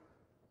leader.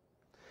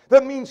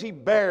 That means he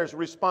bears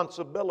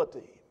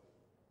responsibility.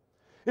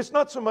 It's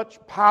not so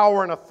much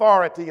power and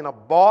authority in a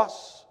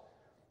boss.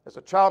 As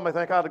a child may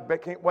think, I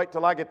can't wait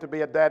till I get to be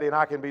a daddy and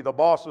I can be the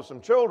boss of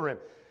some children.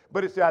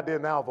 But it's the idea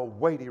now of a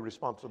weighty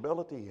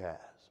responsibility he has.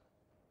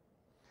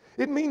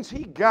 It means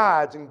he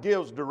guides and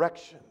gives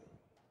direction.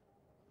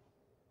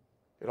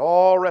 It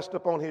all rests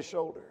upon his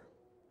shoulder.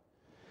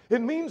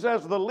 It means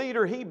as the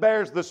leader, he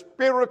bears the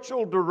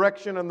spiritual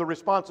direction and the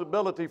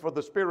responsibility for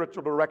the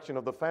spiritual direction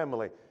of the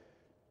family.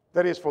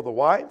 That is for the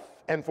wife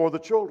and for the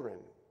children.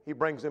 He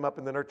brings them up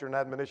in the nurture and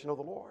admonition of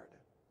the Lord.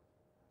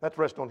 That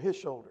rests on his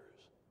shoulders.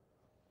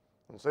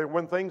 And so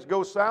when things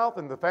go south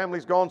and the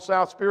family's gone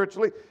south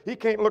spiritually, he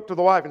can't look to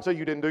the wife and say,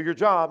 you didn't do your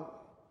job.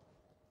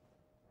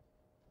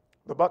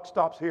 The buck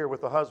stops here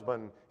with the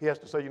husband. He has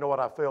to say, you know what,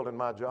 I failed in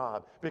my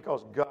job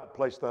because God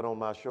placed that on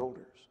my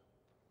shoulders.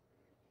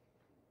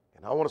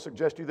 And I want to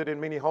suggest to you that in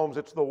many homes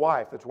it's the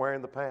wife that's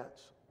wearing the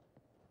pants.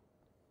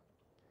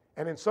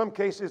 And in some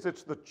cases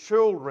it's the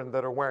children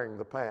that are wearing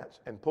the pants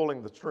and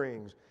pulling the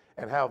strings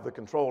and have the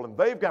control. And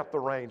they've got the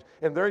reins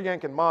and they're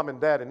yanking mom and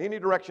dad in any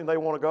direction they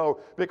want to go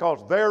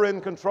because they're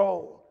in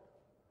control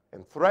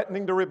and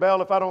threatening to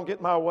rebel if I don't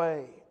get my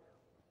way.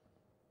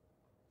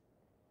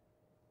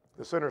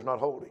 The sinner's not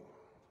holding.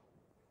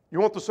 You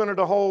want the sinner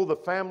to hold, the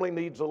family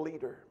needs a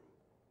leader.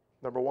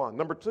 Number one.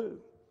 Number two,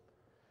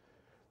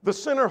 the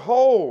sinner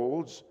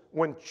holds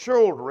when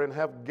children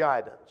have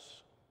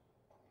guidance.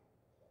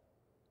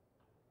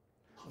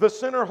 The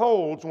sinner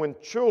holds when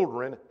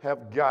children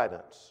have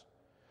guidance.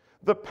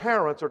 The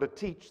parents are to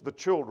teach the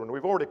children.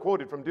 We've already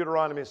quoted from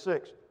Deuteronomy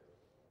 6.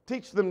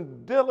 Teach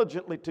them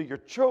diligently to your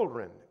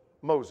children,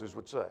 Moses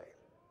would say.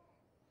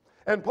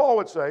 And Paul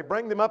would say,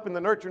 bring them up in the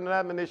nurture and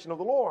admonition of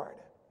the Lord.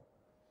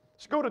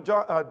 Let's go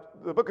to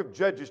the book of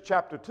Judges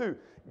chapter 2.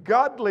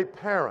 Godly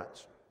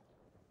parents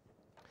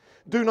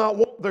do not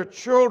want their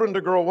children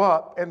to grow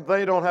up and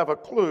they don't have a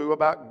clue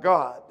about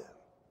God.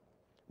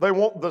 They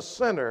want the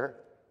sinner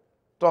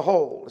to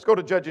hold. Let's go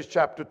to Judges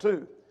chapter 2.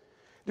 Do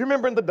you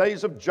remember in the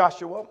days of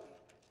Joshua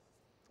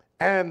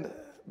and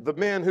the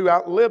men who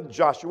outlived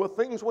Joshua,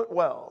 things went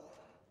well.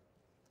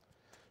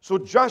 So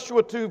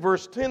Joshua 2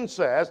 verse 10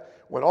 says,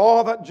 when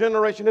all that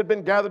generation had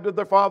been gathered to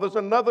their fathers,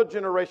 another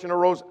generation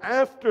arose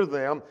after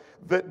them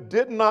that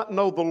did not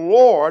know the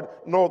Lord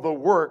nor the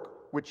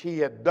work which he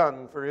had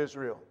done for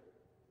Israel.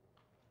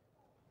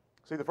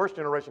 See, the first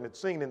generation had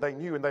seen and they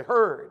knew and they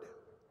heard.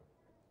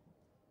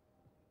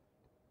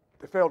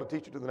 They failed to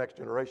teach it to the next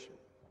generation.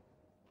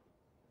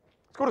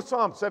 Let's go to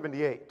Psalm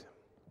 78.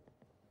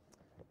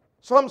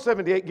 Psalm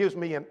 78 gives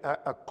me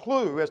a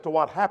clue as to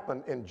what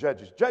happened in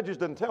Judges. Judges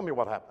doesn't tell me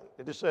what happened.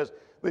 It just says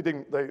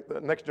the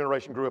next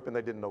generation grew up and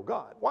they didn't know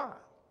God. Why?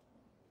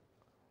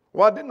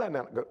 Why didn't they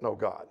not know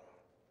God?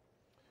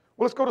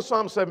 Well, let's go to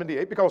Psalm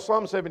 78 because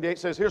Psalm 78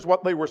 says here's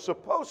what they were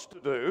supposed to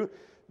do.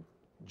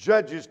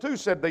 Judges 2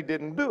 said they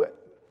didn't do it.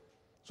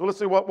 So let's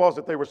see what was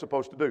it they were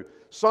supposed to do.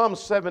 Psalm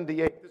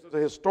 78, this is a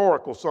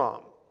historical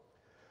psalm.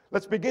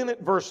 Let's begin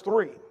at verse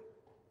 3.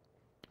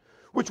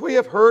 Which we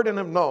have heard and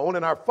have known,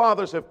 and our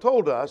fathers have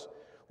told us,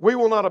 we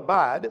will not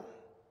abide,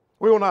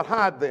 we will not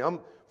hide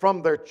them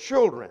from their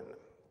children.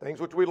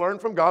 Things which we learn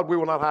from God, we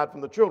will not hide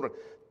from the children.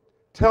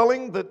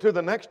 Telling to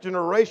the next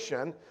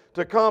generation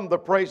to come the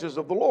praises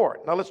of the Lord.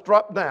 Now let's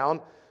drop down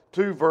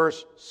to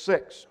verse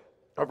 6,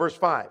 or verse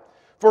 5.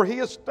 For he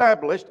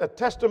established a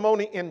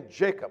testimony in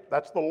Jacob,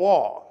 that's the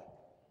law,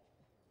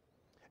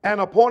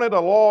 and appointed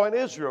a law in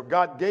Israel.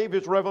 God gave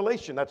his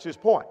revelation, that's his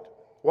point.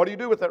 What do you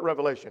do with that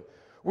revelation?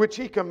 Which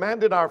he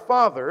commanded our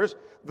fathers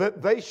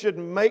that they should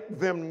make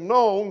them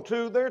known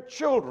to their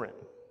children.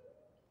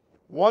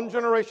 One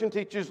generation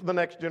teaches the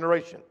next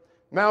generation.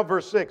 Now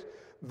verse 6,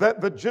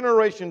 that the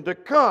generation to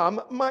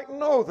come might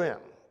know them.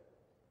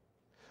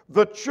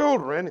 The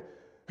children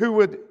who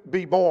would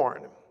be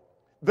born,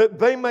 that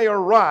they may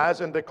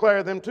arise and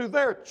declare them to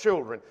their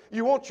children.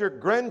 You want your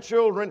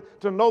grandchildren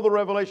to know the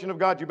revelation of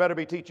God, you better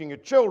be teaching your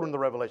children the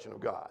revelation of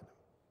God.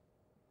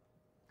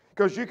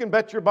 Because you can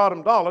bet your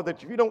bottom dollar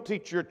that if you don't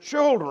teach your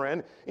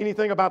children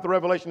anything about the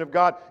revelation of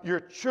God,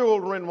 your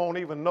children won't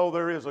even know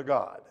there is a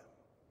God.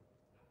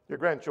 Your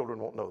grandchildren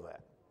won't know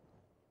that.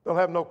 They'll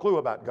have no clue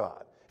about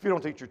God if you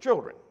don't teach your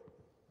children.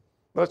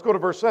 But let's go to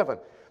verse 7.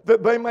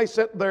 That they may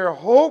set their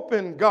hope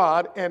in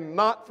God and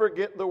not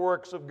forget the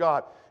works of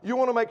God. You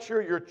want to make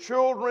sure your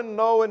children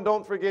know and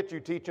don't forget, you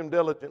teach them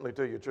diligently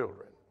to your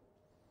children.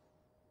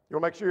 You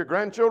want to make sure your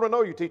grandchildren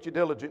know, you teach it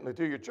diligently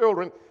to your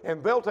children,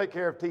 and they'll take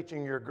care of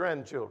teaching your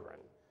grandchildren.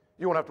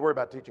 You won't have to worry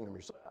about teaching them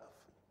yourself.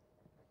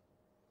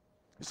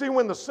 You see,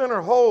 when the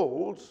sinner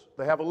holds,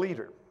 they have a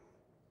leader.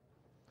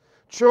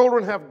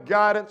 Children have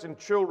guidance and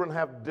children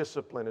have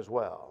discipline as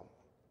well.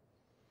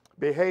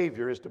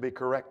 Behavior is to be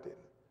corrected.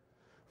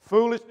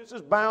 Foolishness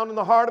is bound in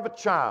the heart of a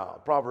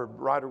child, proverb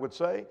writer would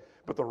say,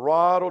 but the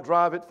rod will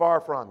drive it far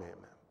from him.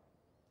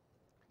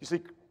 You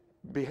see,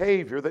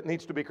 behavior that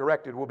needs to be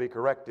corrected will be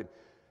corrected.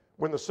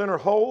 When the sinner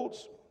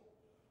holds,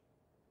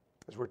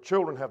 is where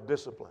children have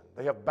discipline.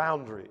 They have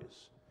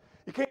boundaries.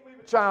 You can't leave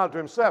a child to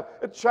himself.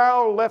 A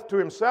child left to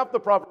himself, the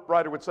proverb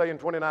writer would say in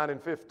 29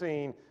 and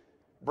 15,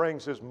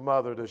 brings his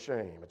mother to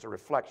shame. It's a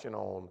reflection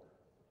on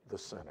the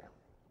sinner.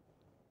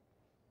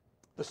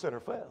 The sinner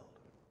failed.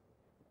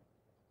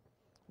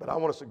 But I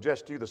want to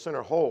suggest to you the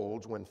sinner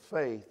holds when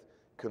faith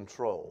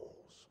controls.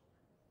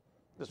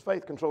 Does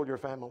faith control your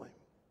family?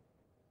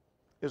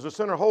 Is the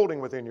sinner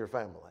holding within your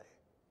family?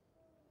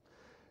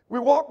 We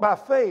walk by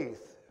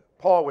faith,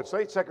 Paul would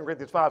say, 2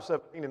 Corinthians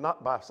 5:17, and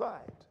not by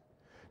sight.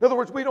 In other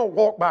words, we don't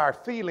walk by our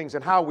feelings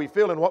and how we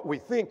feel and what we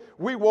think.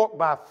 We walk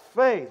by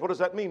faith. What does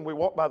that mean? We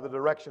walk by the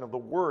direction of the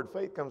Word.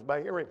 Faith comes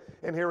by hearing,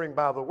 and hearing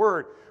by the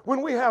Word.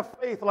 When we have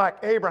faith like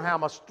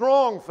Abraham, a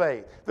strong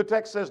faith, the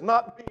text says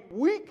not being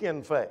weak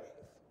in faith.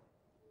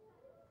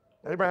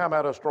 Abraham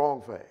had a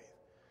strong faith.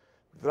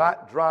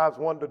 That drives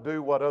one to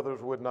do what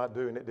others would not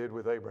do, and it did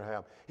with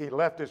Abraham. He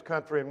left his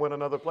country and went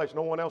another place.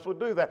 No one else would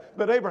do that,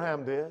 but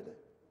Abraham did.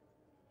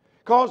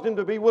 Caused him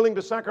to be willing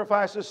to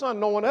sacrifice his son.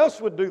 No one else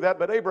would do that,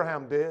 but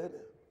Abraham did.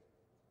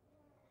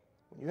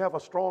 You have a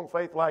strong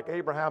faith like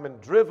Abraham and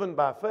driven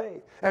by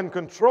faith and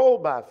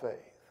controlled by faith.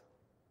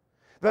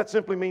 That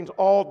simply means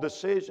all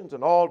decisions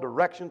and all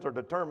directions are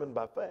determined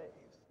by faith.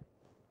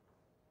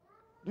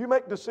 Do you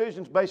make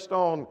decisions based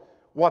on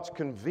what's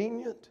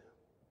convenient?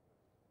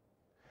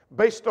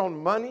 Based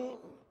on money?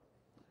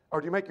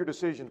 Or do you make your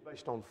decisions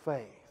based on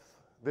faith?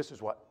 This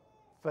is what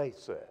faith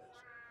says.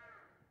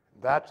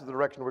 That's the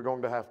direction we're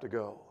going to have to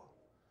go.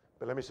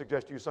 But let me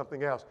suggest to you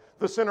something else.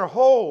 The sinner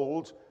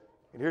holds,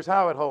 and here's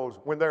how it holds,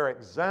 when there are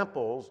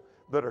examples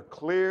that are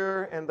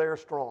clear and they're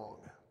strong.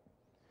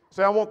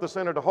 Say, I want the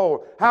sinner to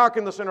hold. How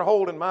can the sinner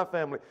hold in my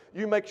family?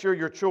 You make sure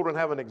your children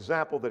have an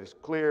example that is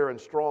clear and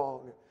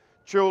strong.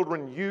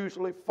 Children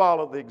usually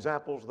follow the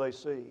examples they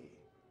see.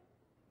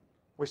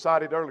 We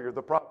cited earlier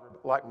the proverb,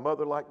 like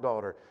mother, like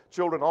daughter.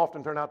 Children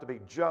often turn out to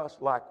be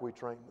just like we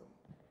train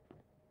them.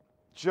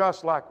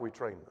 Just like we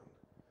train them.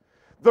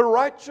 The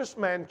righteous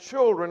man,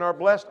 children are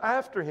blessed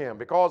after him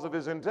because of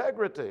his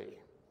integrity.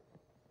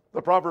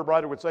 The proverb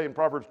writer would say in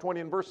Proverbs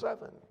 20 and verse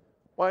 7.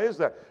 Why is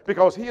that?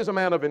 Because he is a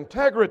man of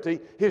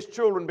integrity, his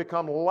children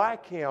become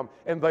like him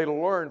and they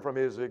learn from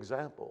his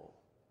example.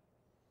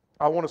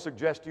 I want to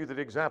suggest to you that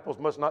examples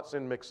must not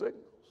send mixed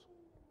signals.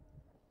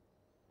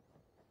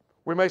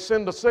 We may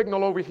send a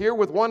signal over here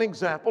with one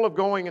example of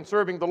going and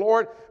serving the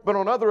Lord, but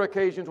on other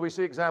occasions we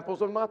see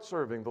examples of not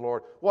serving the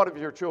Lord. What have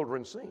your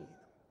children seen?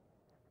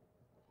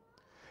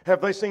 Have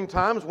they seen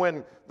times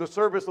when the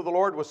service of the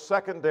Lord was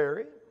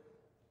secondary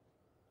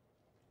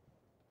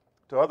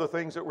to other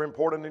things that were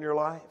important in your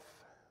life?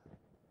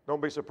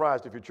 Don't be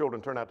surprised if your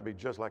children turn out to be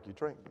just like you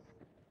trained them.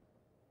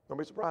 Don't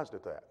be surprised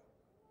at that.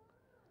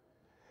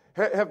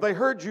 Have they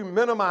heard you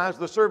minimize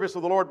the service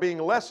of the Lord being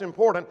less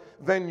important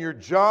than your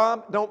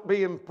job? Don't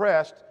be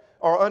impressed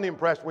or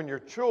unimpressed when your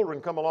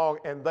children come along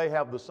and they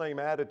have the same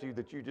attitude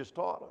that you just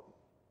taught them.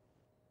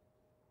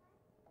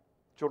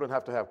 Children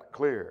have to have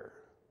clear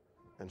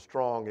and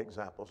strong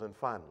examples. And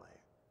finally,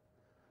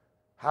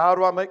 how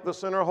do I make the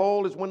sinner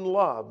whole? Is when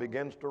love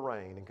begins to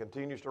reign and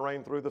continues to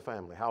reign through the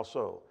family. How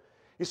so?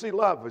 You see,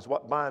 love is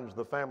what binds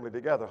the family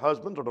together.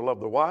 Husbands are to love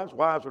their wives.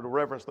 Wives are to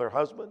reverence their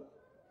husband.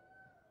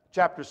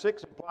 Chapter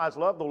 6 implies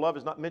love, though love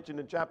is not mentioned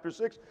in chapter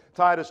 6.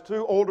 Titus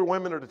 2, older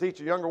women are to teach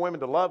the younger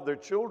women to love their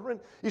children.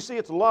 You see,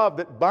 it's love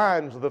that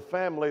binds the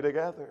family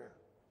together.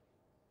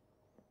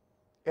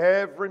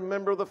 Every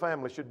member of the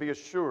family should be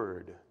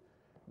assured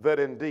that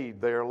indeed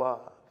they are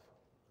loved.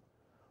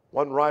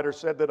 One writer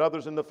said that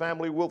others in the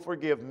family will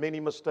forgive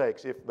many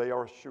mistakes if they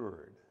are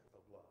assured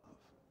of love.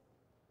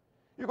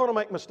 You're going to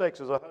make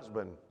mistakes as a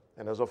husband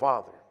and as a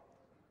father,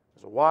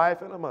 as a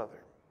wife and a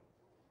mother,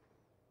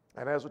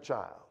 and as a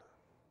child.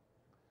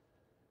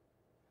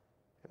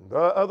 And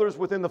the others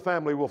within the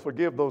family will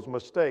forgive those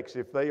mistakes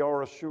if they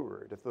are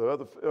assured, if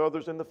the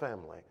others in the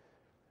family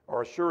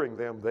are assuring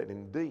them that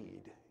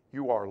indeed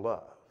you are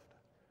loved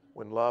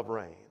when love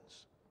reigns.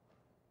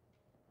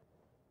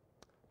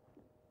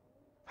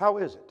 How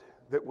is it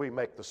that we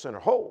make the sinner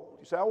whole?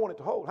 You say, I want it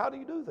to hold. How do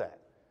you do that?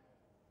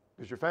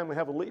 Does your family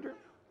have a leader?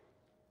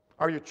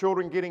 Are your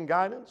children getting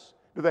guidance?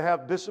 Do they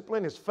have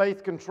discipline? Is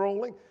faith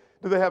controlling?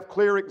 Do they have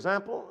clear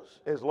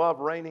examples? Is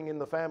love reigning in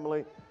the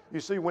family? You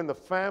see, when the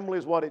family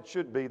is what it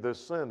should be, the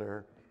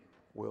sinner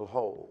will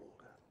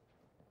hold.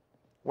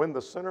 When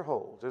the sinner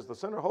holds. Is the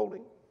sinner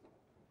holding?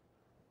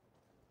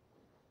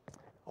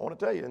 I want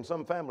to tell you, in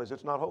some families,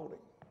 it's not holding.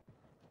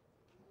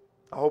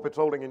 I hope it's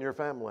holding in your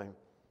family.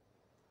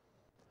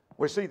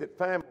 We see that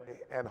family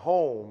and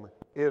home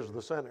is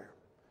the center.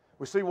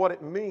 We see what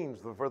it means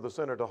for the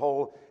sinner to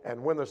hold,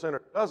 and when the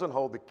sinner doesn't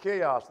hold, the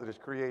chaos that is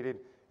created,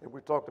 and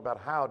we talked about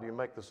how do you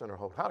make the sinner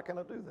hold. How can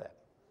I do that?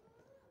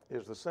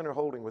 Is the sinner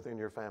holding within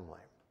your family?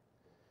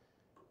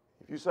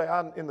 If you say,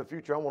 in the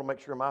future, I want to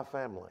make sure my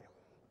family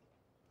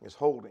is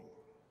holding,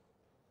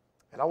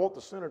 and I want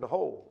the sinner to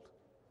hold,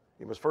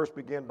 you must first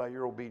begin by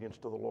your obedience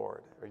to the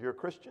Lord. Are you a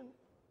Christian?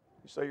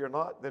 You say you're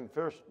not? Then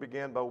first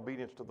begin by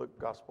obedience to the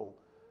gospel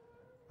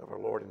of our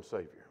Lord and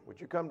Savior.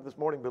 Would you come this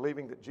morning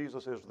believing that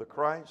Jesus is the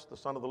Christ, the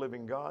Son of the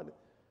living God?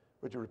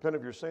 Would you repent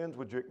of your sins?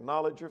 Would you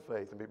acknowledge your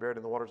faith and be buried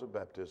in the waters of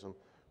baptism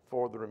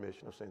for the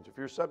remission of sins? If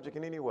you're subject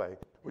in any way,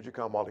 would you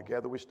come while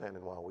together we stand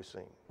and while we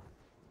sing?